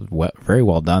realistic. Very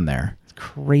well done there. It's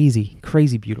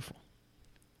crazy beautiful.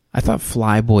 I thought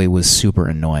Flyboy was super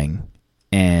annoying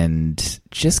and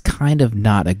just kind of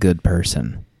not a good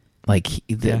person. Like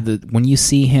when you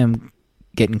see him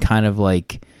getting kind of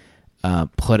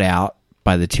put out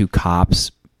by the two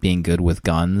cops being good with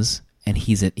guns, and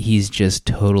he's just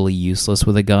totally useless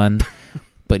with a gun,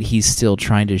 but he's still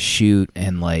trying to shoot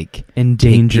and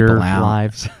Endanger take people out.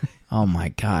 lives. Oh my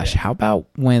gosh! How about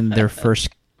when they're first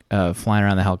flying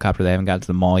around the helicopter? They haven't got to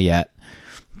the mall yet,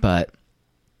 but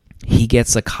he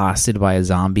gets accosted by a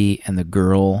zombie, and the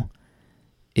girl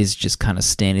is just kind of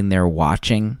standing there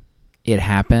watching it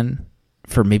happen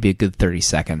for maybe a good 30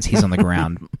 seconds. He's on the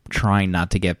ground trying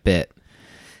not to get bit.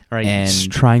 Right. And Just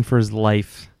trying for his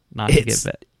life not to get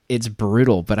bit. It's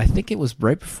brutal, but I think it was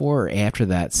right before or after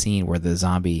that scene where the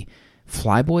zombie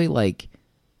Flyboy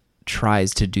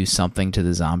tries to do something to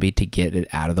the zombie to get it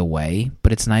out of the way,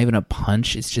 but it's not even a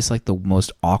punch. It's just the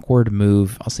most awkward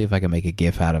move. I'll see if I can make a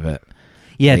gif out of it.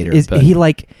 Yeah, later,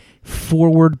 he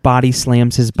forward body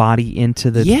slams his body into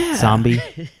the zombie.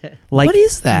 What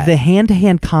is that? The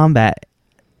hand-to-hand combat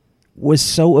was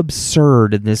so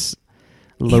absurd in this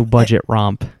low-budget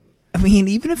romp. I mean,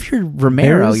 even if you're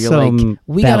Romero, There's you're some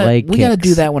we gotta ballet do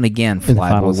kicks that one again, in the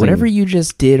final Flyboy. Whatever scene. you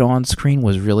just did on screen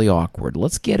was really awkward.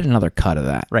 Let's get another cut of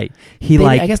that. Right.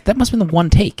 I guess that must have been the one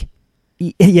take.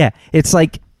 Yeah, it's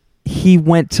like he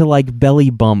went to belly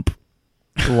bump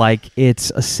like it's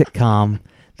a sitcom,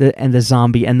 and the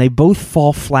zombie, and they both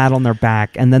fall flat on their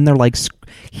back, and then they're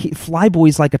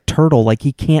Flyboy's like a turtle,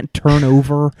 he can't turn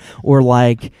over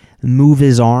or move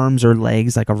his arms or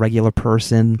legs like a regular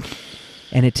person,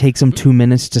 and it takes him 2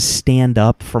 minutes to stand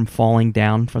up from falling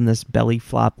down from this belly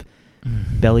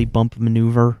bump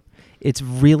maneuver. It's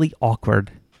really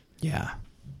awkward. Yeah.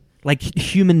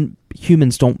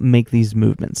 Humans don't make these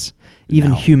movements.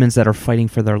 Even No. humans that are fighting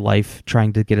for their life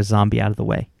trying to get a zombie out of the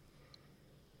way.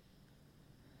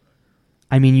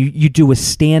 I mean, you do a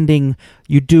standing.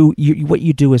 What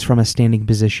you do is from a standing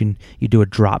position. You do a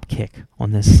drop kick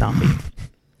on this zombie.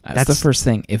 That's the first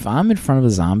thing. If I'm in front of a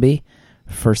zombie,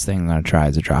 first thing I'm going to try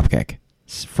is a drop kick.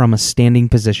 From a standing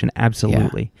position,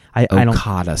 absolutely. I don't.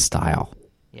 Okada style.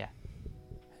 Yeah.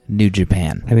 New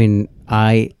Japan. I mean,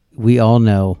 we all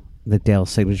know that Dale's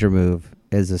signature move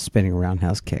is a spinning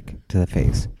roundhouse kick to the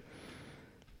face.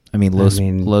 I mean, he just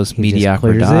clears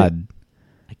mediocridad.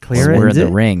 I clear We're it, in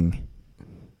the ring.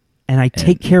 and I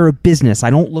take care of business. I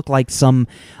don't look like some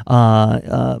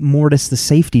Mortis the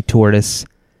safety tortoise.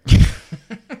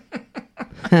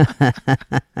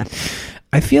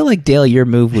 I feel like, Dale, your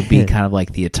move would be kind of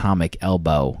like the atomic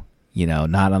elbow,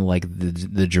 not unlike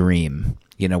the Dream,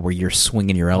 where you're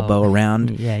swinging your elbow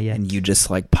around, Yeah. and you just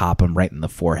pop them right in the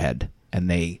forehead, and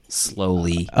they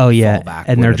slowly Oh yeah, fall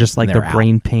backward, and they're just and their they're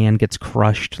brain pan gets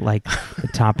crushed, the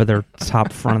top of their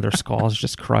front of their skull is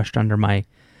just crushed under my.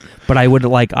 But I would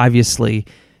obviously,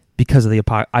 because of the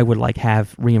I would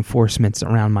have reinforcements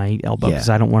around my elbow because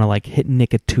I don't want to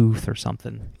nick a tooth or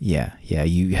something. Yeah,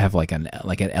 you have an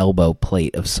elbow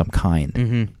plate of some kind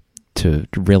Mm-hmm. to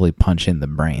really punch in the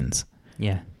brains.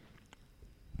 Yeah,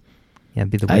 it'd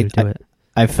be the way to do it.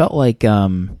 I felt like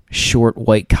short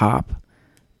white cop.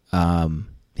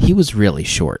 He was really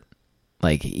short.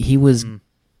 He was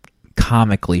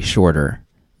comically shorter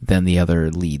than the other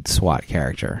lead SWAT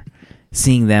character.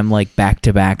 Seeing them back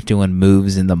to back doing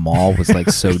moves in the mall was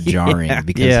so jarring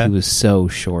because he was so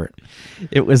short.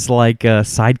 It was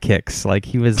sidekicks.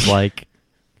 He was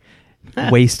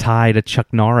waist high to Chuck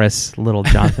Norris, little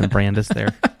Jonathan Brandis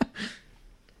there.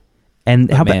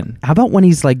 And how about when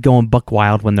he's going buck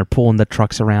wild when they're pulling the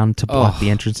trucks around to block the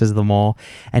entrances of the mall,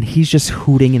 and he's just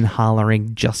hooting and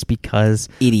hollering just because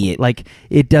Idiot.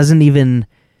 it doesn't even.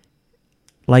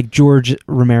 Like George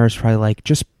Romero's probably like,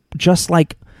 just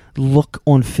like look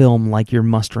on film like you're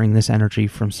mustering this energy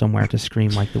from somewhere to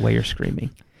scream like the way you're screaming.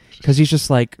 Because he's just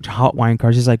like hot wine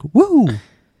cars. He's like, woo,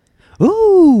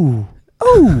 ooh,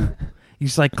 ooh.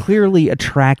 He's like clearly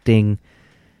attracting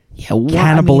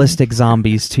cannibalistic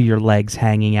zombies to your legs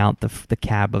hanging out the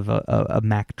cab of a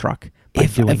Mack truck.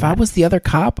 If I was the other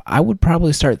cop, I would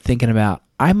probably start thinking about,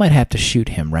 I might have to shoot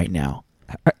him right now.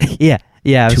 yeah,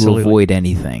 absolutely. To avoid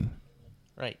anything.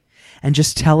 Right. And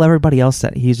just tell everybody else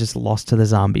that he's just lost to the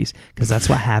zombies, because that's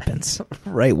what happens.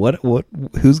 Right. What?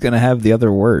 Who's going to have the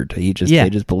other word? They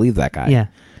just believe that guy. Yeah.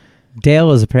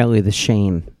 Dale is apparently the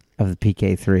Shane of the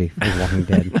PK3 for Walking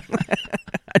Dead.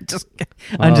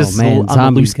 I'm just man, on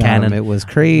zombies loose got cannon. him. It was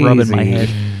crazy. Rubbing my head.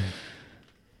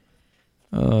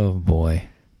 Oh boy.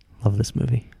 Love this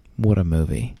movie. What a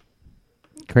movie.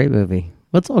 Great movie.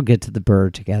 Let's all get to the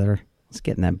bird together. Let's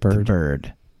get in that bird. The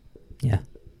bird. Yeah.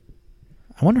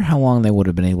 I wonder how long they would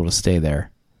have been able to stay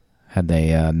there had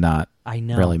they not I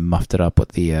know. really muffed it up with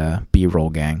the B-roll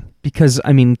gang. Because,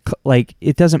 I mean, like,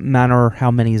 it doesn't matter how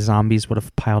many zombies would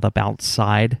have piled up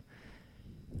outside.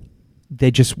 They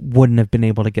just wouldn't have been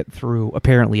able to get through.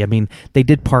 Apparently, I mean, they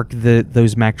did park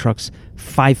those Mack trucks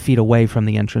 5 feet away from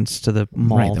the entrance to the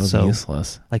mall. Right, that was so,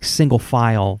 useless. like, single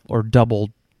file or double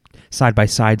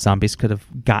side-by-side zombies could have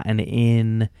gotten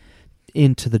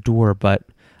into the door, but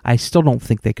I still don't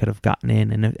think they could have gotten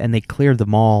in. And they cleared the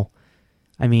mall.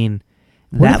 I mean,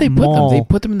 Where that did they put mall, them? They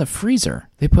put them in the freezer.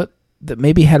 They put that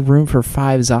maybe had room for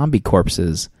 5 zombie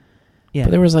corpses. Yeah.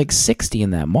 But there was like 60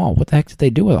 in that mall. What the heck did they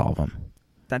do with all of them?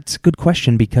 That's a good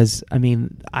question, because I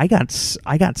mean, I got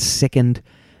sickened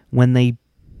when they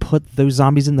put those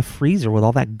zombies in the freezer with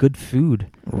all that good food.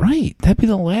 Right. That'd be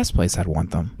the last place I'd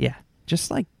want them. Yeah, just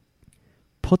like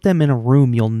put them in a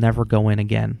room you'll never go in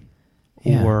again.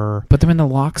 Yeah. Or put them in the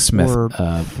locksmith or-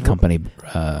 company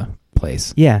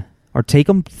place. yeah, or take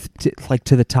them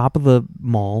to the top of the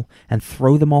mall and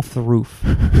throw them off the roof.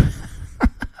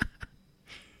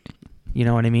 You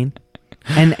know what I mean?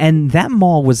 And that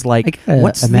mall was like,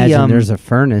 what's imagine there's a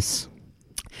furnace.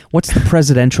 What's the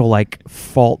presidential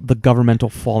the governmental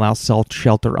fallout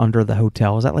shelter under the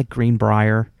hotel? Is that like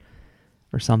Greenbrier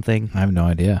or something? I have no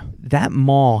idea. That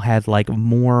mall had like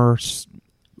more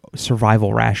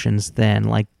survival rations than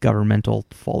like governmental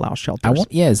fallout shelters.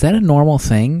 Is that a normal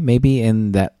thing? Maybe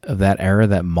in that era,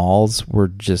 that malls were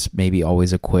just maybe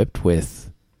always equipped with,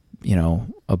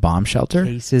 a bomb shelter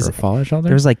Cases. or a fallout shelter.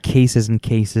 There's like cases and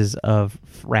cases of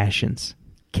rations,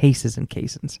 cases and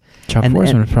cases. Chuck and- Forsman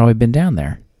and- has probably been down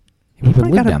there. He He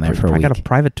probably probably lived down there for a week. got a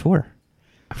private tour.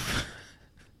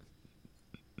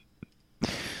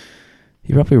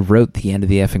 He probably wrote The End of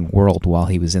the Effing World while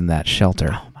he was in that shelter.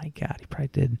 Oh my God, he probably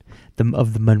did.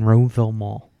 Of the Monroeville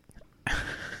Mall.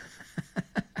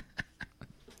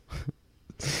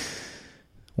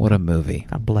 What a movie.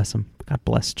 God bless him. God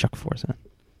bless Chuck Forsman.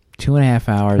 2.5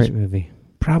 hours. Great movie.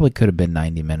 Probably could have been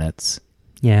 90 minutes.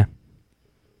 Yeah.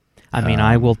 I mean,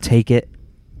 I will take it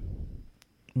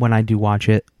when I do watch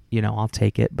it. I'll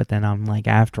take it. But then I'm like,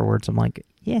 afterwards, I'm like,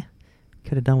 yeah,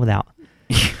 could have done without.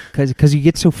 Because you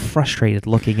get so frustrated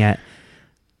looking at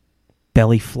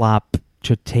belly flop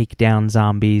to take down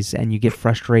zombies, and you get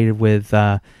frustrated with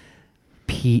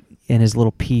Pete and his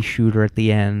little pea shooter at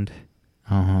the end.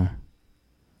 Uh-huh.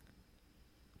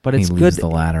 But it's he good. leaves the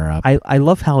ladder up. I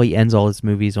love how he ends all his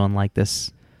movies on like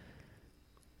this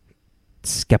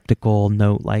skeptical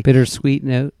note, like Bittersweet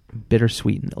note.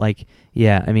 bittersweet. Like,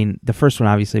 yeah, I mean, the first one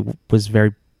obviously was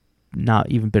very not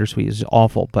even bittersweet. It was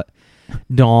awful, but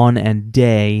Dawn and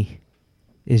Day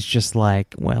is just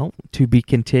like, well, to be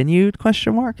continued,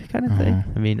 question mark kind of thing.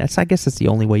 I mean, I guess that's the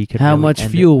only way you could How really much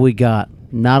end fuel we got?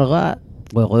 Not a lot.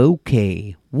 Well,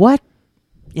 okay. What? it.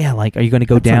 Yeah, like, are you going to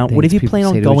go That's not down? What if things you people plan say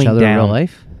on to each going other in real down?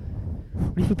 life?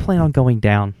 What if you plan on going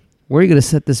down? Where are you going to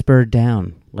set this bird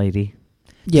down, lady?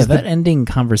 Yeah, Just that ending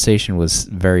conversation was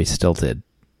very stilted.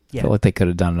 I Yeah. feel like they could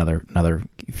have done another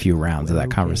few rounds of that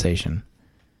Okay. conversation.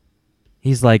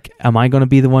 He's like, am I going to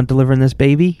be the one delivering this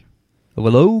baby?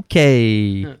 Well,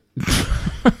 okay.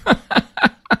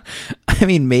 I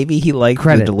mean, maybe he liked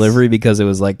Credits. the delivery because it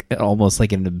was like almost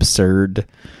like an absurd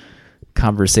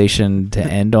conversation to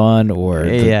end on, or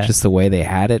Yeah. just the way they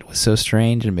had it was so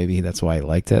strange, and maybe that's why he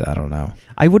liked it. I don't know.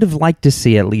 I would have liked to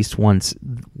see at least once,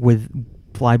 with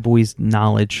Flyboy's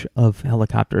knowledge of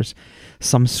helicopters,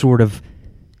 some sort of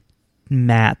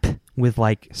map with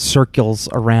like circles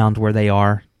around where they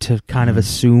are to kind of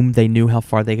assume they knew how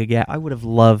far they could get. I would have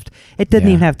loved. It didn't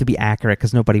Yeah. even have to be accurate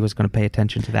because nobody was going to pay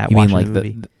attention to that. You mean watching like the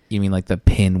movie. you mean like the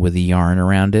pin with the yarn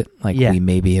around it? Like Yeah. we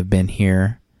maybe have been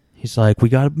here. He's like, we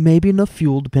got maybe enough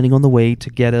fuel depending on the way to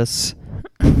get us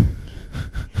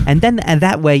And then and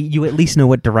that way you at least know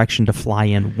what direction to fly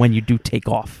in when you do take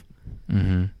off.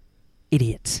 Mm-hmm.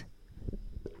 Idiots.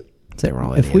 They were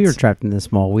all If we were idiots. trapped in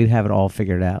this mall, we'd have it all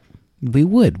figured out. We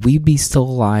would. We'd be still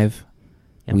alive.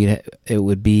 Yep.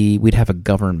 We'd have a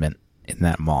government in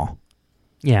that mall.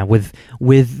 Yeah, with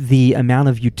the amount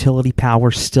of utility power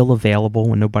still available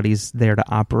when nobody's there to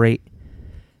operate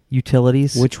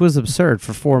utilities. Which was absurd.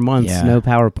 For 4 months, Yeah. no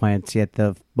power plants, yet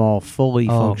the mall fully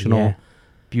functional. Yeah.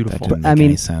 Beautiful. That didn't I make mean,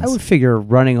 any sense. I would figure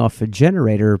running off a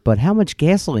generator, but how much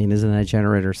gasoline is in that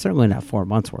generator? Certainly not 4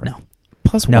 months worth. No.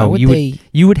 Plus, why No, would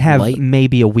you would have light-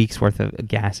 maybe a week's worth of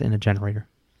gas in a generator.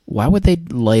 Why would they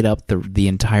light up the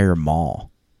entire mall?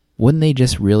 Wouldn't they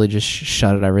just really just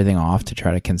shut everything off to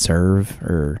try to conserve,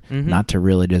 or Mhm. not to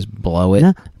really just blow it?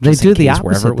 No, they just do in the case wherever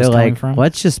opposite. it was They're coming like, from?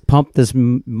 let's just pump this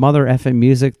mother effing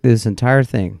music, this entire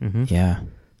thing. Mm-hmm. Yeah. Who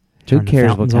Turn the cares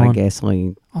what fountains kind on. of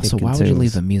gasoline? Also, it why would you consumes?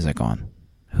 leave the music on?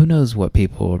 Who knows what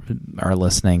people are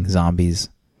listening? Zombies,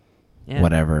 Yeah.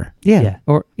 whatever. Yeah. Yeah.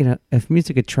 Or, if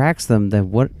music attracts them, then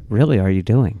what really are you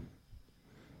doing?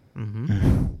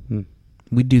 Mm-hmm.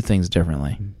 We do things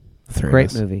differently. the three of Great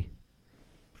us. movie.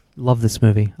 Love this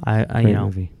movie. I Great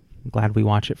movie. I'm glad we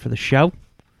watch it for the show.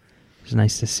 It's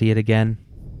nice to see it again.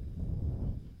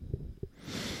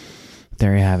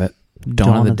 There you have it.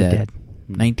 Dawn of the Dead.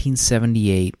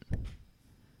 1978.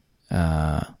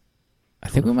 I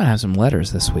think we might have some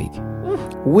letters this week.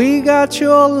 We got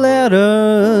your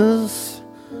letters.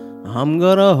 I'm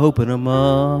gonna open them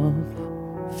up.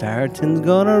 Farrington's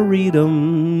gonna read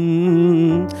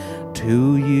them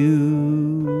to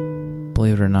you.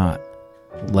 Believe it or not,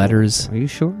 letters Are you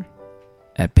sure?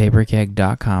 at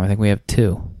paperkeg.com. I think we have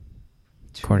two,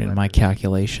 according to my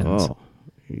calculations. Oh,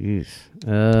 jeez.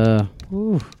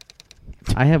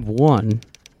 I have one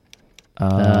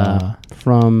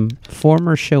from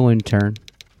former show intern.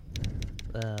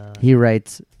 He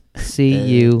writes, "See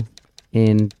you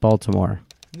in Baltimore."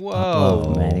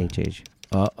 Whoa. Matt H.H.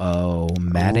 Uh-oh,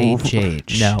 Matt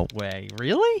H.H. No way.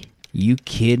 Really? You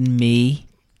kidding me?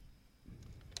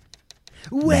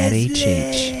 Matt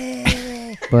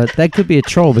H.H. But that could be a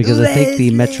troll because I think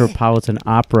the Metropolitan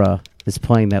Opera is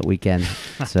playing that weekend.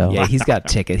 So Yeah, he's got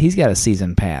ticket. He's got a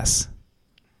season pass.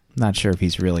 Not sure if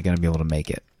he's really going to be able to make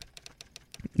it.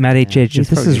 Matt H.H., if he's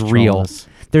this probably is just real, trolling us.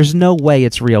 there's no way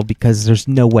it's real because there's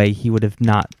no way he would have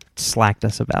not slacked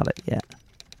us about it yet.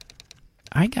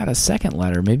 I got a second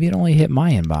letter. Maybe it only hit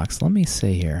my inbox. Let me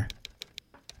see here.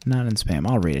 Not in spam.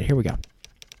 I'll read it. Here we go.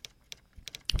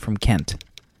 From Kent.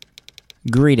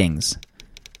 Greetings.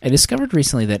 I discovered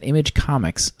recently that Image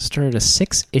Comics started a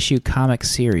 6-issue comic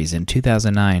series in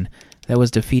 2009 that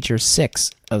was to feature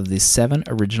 6 of the 7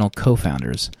 original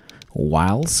co-founders: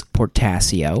 Wiles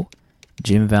Portacio,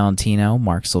 Jim Valentino,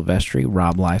 Mark Silvestri,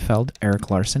 Rob Liefeld, Eric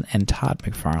Larson, and Todd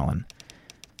McFarlane.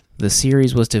 The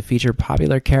series was to feature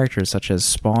popular characters such as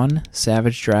Spawn,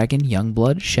 Savage Dragon,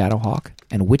 Youngblood, Shadowhawk,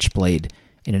 and Witchblade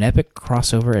in an epic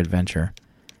crossover adventure.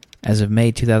 As of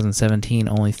May 2017,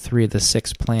 only 3 of the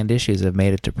 6 planned issues have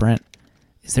made it to print.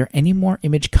 Is there any more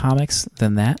Image Comics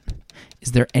than that?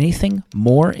 Is there anything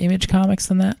more Image Comics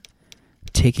than that?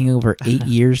 Taking over 8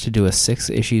 years to do a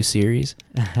 6-issue series?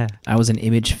 I was an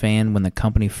Image fan when the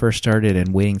company first started,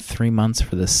 and waiting 3 months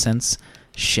for the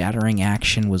sense-shattering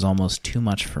action was almost too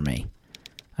much for me.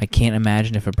 I can't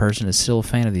imagine, if a person is still a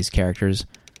fan of these characters,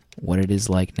 what it is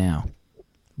like now.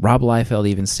 Rob Liefeld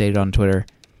even stated on Twitter,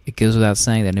 "It goes without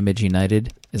saying that Image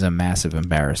United is a massive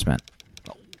embarrassment."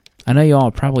 I know you all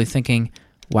are probably thinking,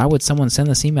 why would someone send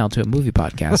this email to a movie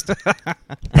podcast? But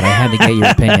I had to get your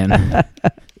opinion.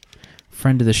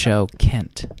 Friend of the show,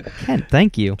 Kent. Kent,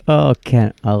 thank you. Oh,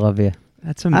 Kent, I love you.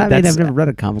 That's I mean, I've never read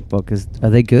a comic book. Are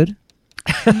they good?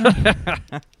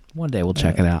 One day we'll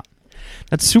check it out.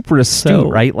 That's super astute, So-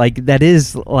 right? Like, that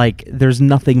is, like, there's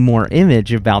nothing more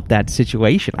Image about that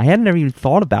situation. I hadn't ever even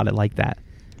thought about it like that.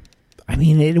 I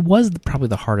mean, it was probably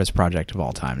the hardest project of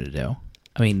all time to do.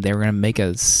 I mean, they were going to make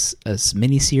a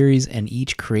mini-series, and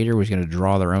each creator was going to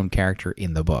draw their own character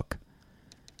in the book.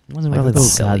 It wasn't Like, really that's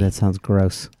the Oh, silly. God, that sounds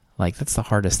gross. Like, that's the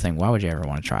hardest thing. Why would you ever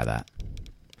want to try that?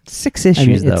 6 issues,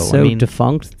 I mean, though. it's so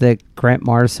defunct that Grant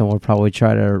Morrison will probably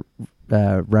try to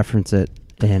reference it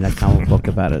in a comic book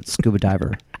about a scuba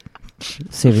diver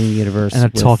saving the universe And a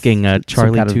with talking some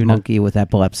Charlie kind of Tuna. monkey with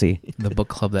epilepsy. The book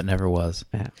club that never was.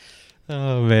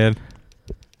 Oh, man.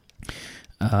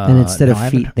 And instead no, of I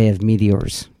haven't- feet, they have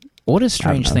meteors. What a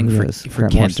strange know, thing who for knows? Kent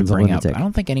Grant to Morrison's a bring up. lunatic. I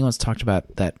don't think anyone's talked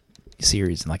about that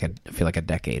series in like I feel like a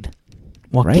decade.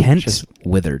 Well, Right? Kent Just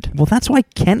withered. Well, that's why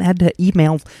Kent had to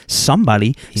email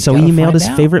somebody. He's So he gotta emailed find his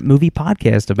out. favorite movie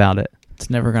podcast about it. It's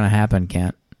never going to happen,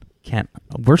 Kent. Kent,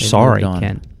 we're They've sorry, moved on.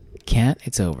 Kent. Kent,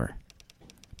 it's over.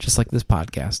 just like this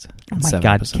podcast. Oh in my 7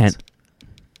 God, episodes. Kent.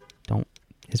 Don't.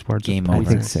 His words. Game are I over.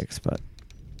 think poisonous. 6, but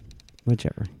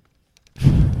whichever.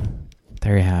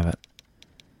 There you have it.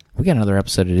 We got another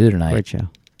episode to do tonight. Great show.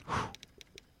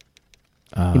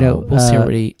 We'll see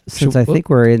everybody. Since I think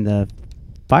we're in the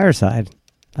fireside,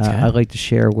 Okay. I'd like to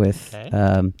share with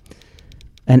Okay.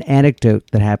 an anecdote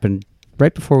that happened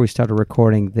right before we started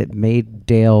recording that made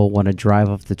Dale want to drive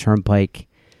off the turnpike,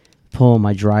 pull in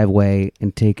my driveway,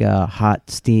 and take a hot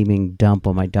steaming dump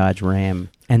on my Dodge Ram.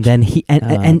 And then he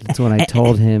and That's when I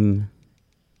told him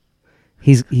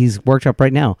he's worked up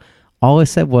right now. All I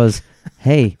said was,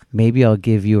 "Hey, maybe I'll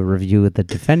give you a review of The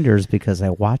Defenders because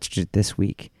I watched it this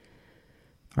week."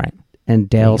 right. And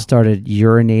There you Dale go. started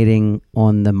urinating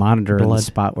on the monitor in the Blood.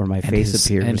 spot where my and face his,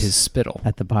 appears and his spittle.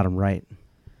 at the bottom right.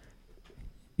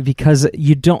 Because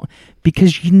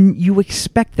you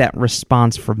expect that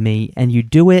response from me, and you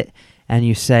do it, and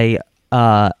you say,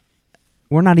 "We're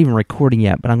not even recording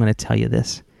yet, but I'm going to tell you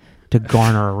this to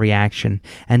garner a reaction,"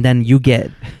 and then you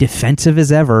get defensive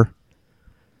as ever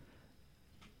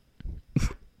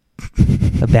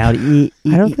about it.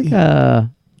 I don't think.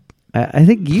 I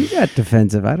think you got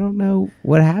defensive. I don't know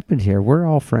what happened here. We're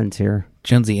all friends here.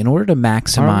 Jonesy, in order to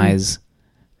maximize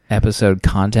episode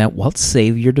content, let's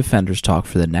save your Defenders talk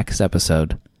for the next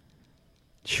episode.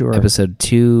 Sure. Episode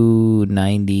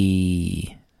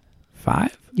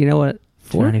 295? You know what?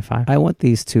 495. I want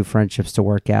these two friendships to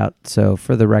work out. So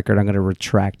for the record, I'm going to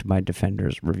retract my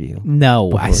Defenders review. No,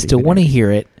 Before I it still even want to airs. hear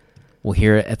it. We'll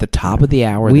hear it at the top of the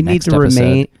hour. We the need next to episode.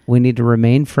 remain. We need to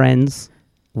remain friends.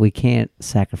 We can't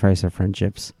sacrifice our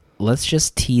friendships. Let's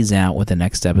just tease out what the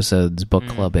next episode's book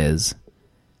club is.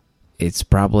 It's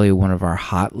probably one of our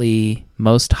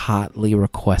most hotly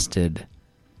requested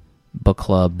book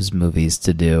club's movies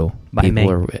to do. By me.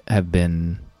 People have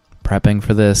been prepping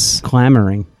for this.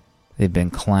 Clamoring. They've been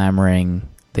clamoring.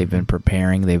 They've been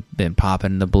preparing. They've been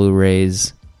popping the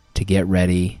Blu-rays to get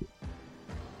ready.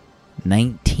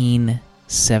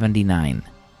 1979.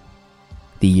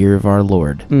 The year of our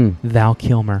Lord. Val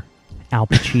Kilmer, Al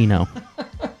Pacino.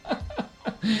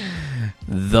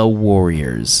 The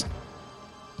Warriors.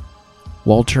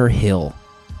 Walter Hill.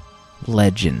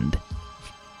 Legend.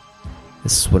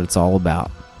 This is what it's all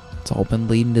about. It's all been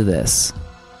leading to this.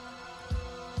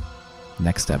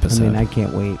 Next episode. I mean, I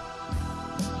can't wait.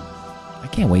 I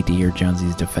can't wait to hear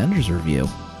Jonesy's Defenders review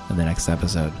in the next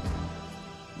episode.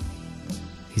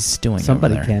 He's stewing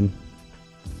Somebody over there. can.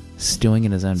 Stewing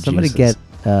in his own Somebody juices. get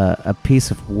a piece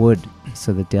of wood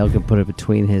so that Dale can put it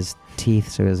between his teeth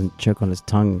so he doesn't choke on his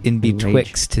tongue. in rage.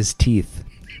 betwixt his teeth.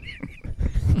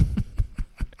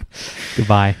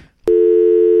 Goodbye.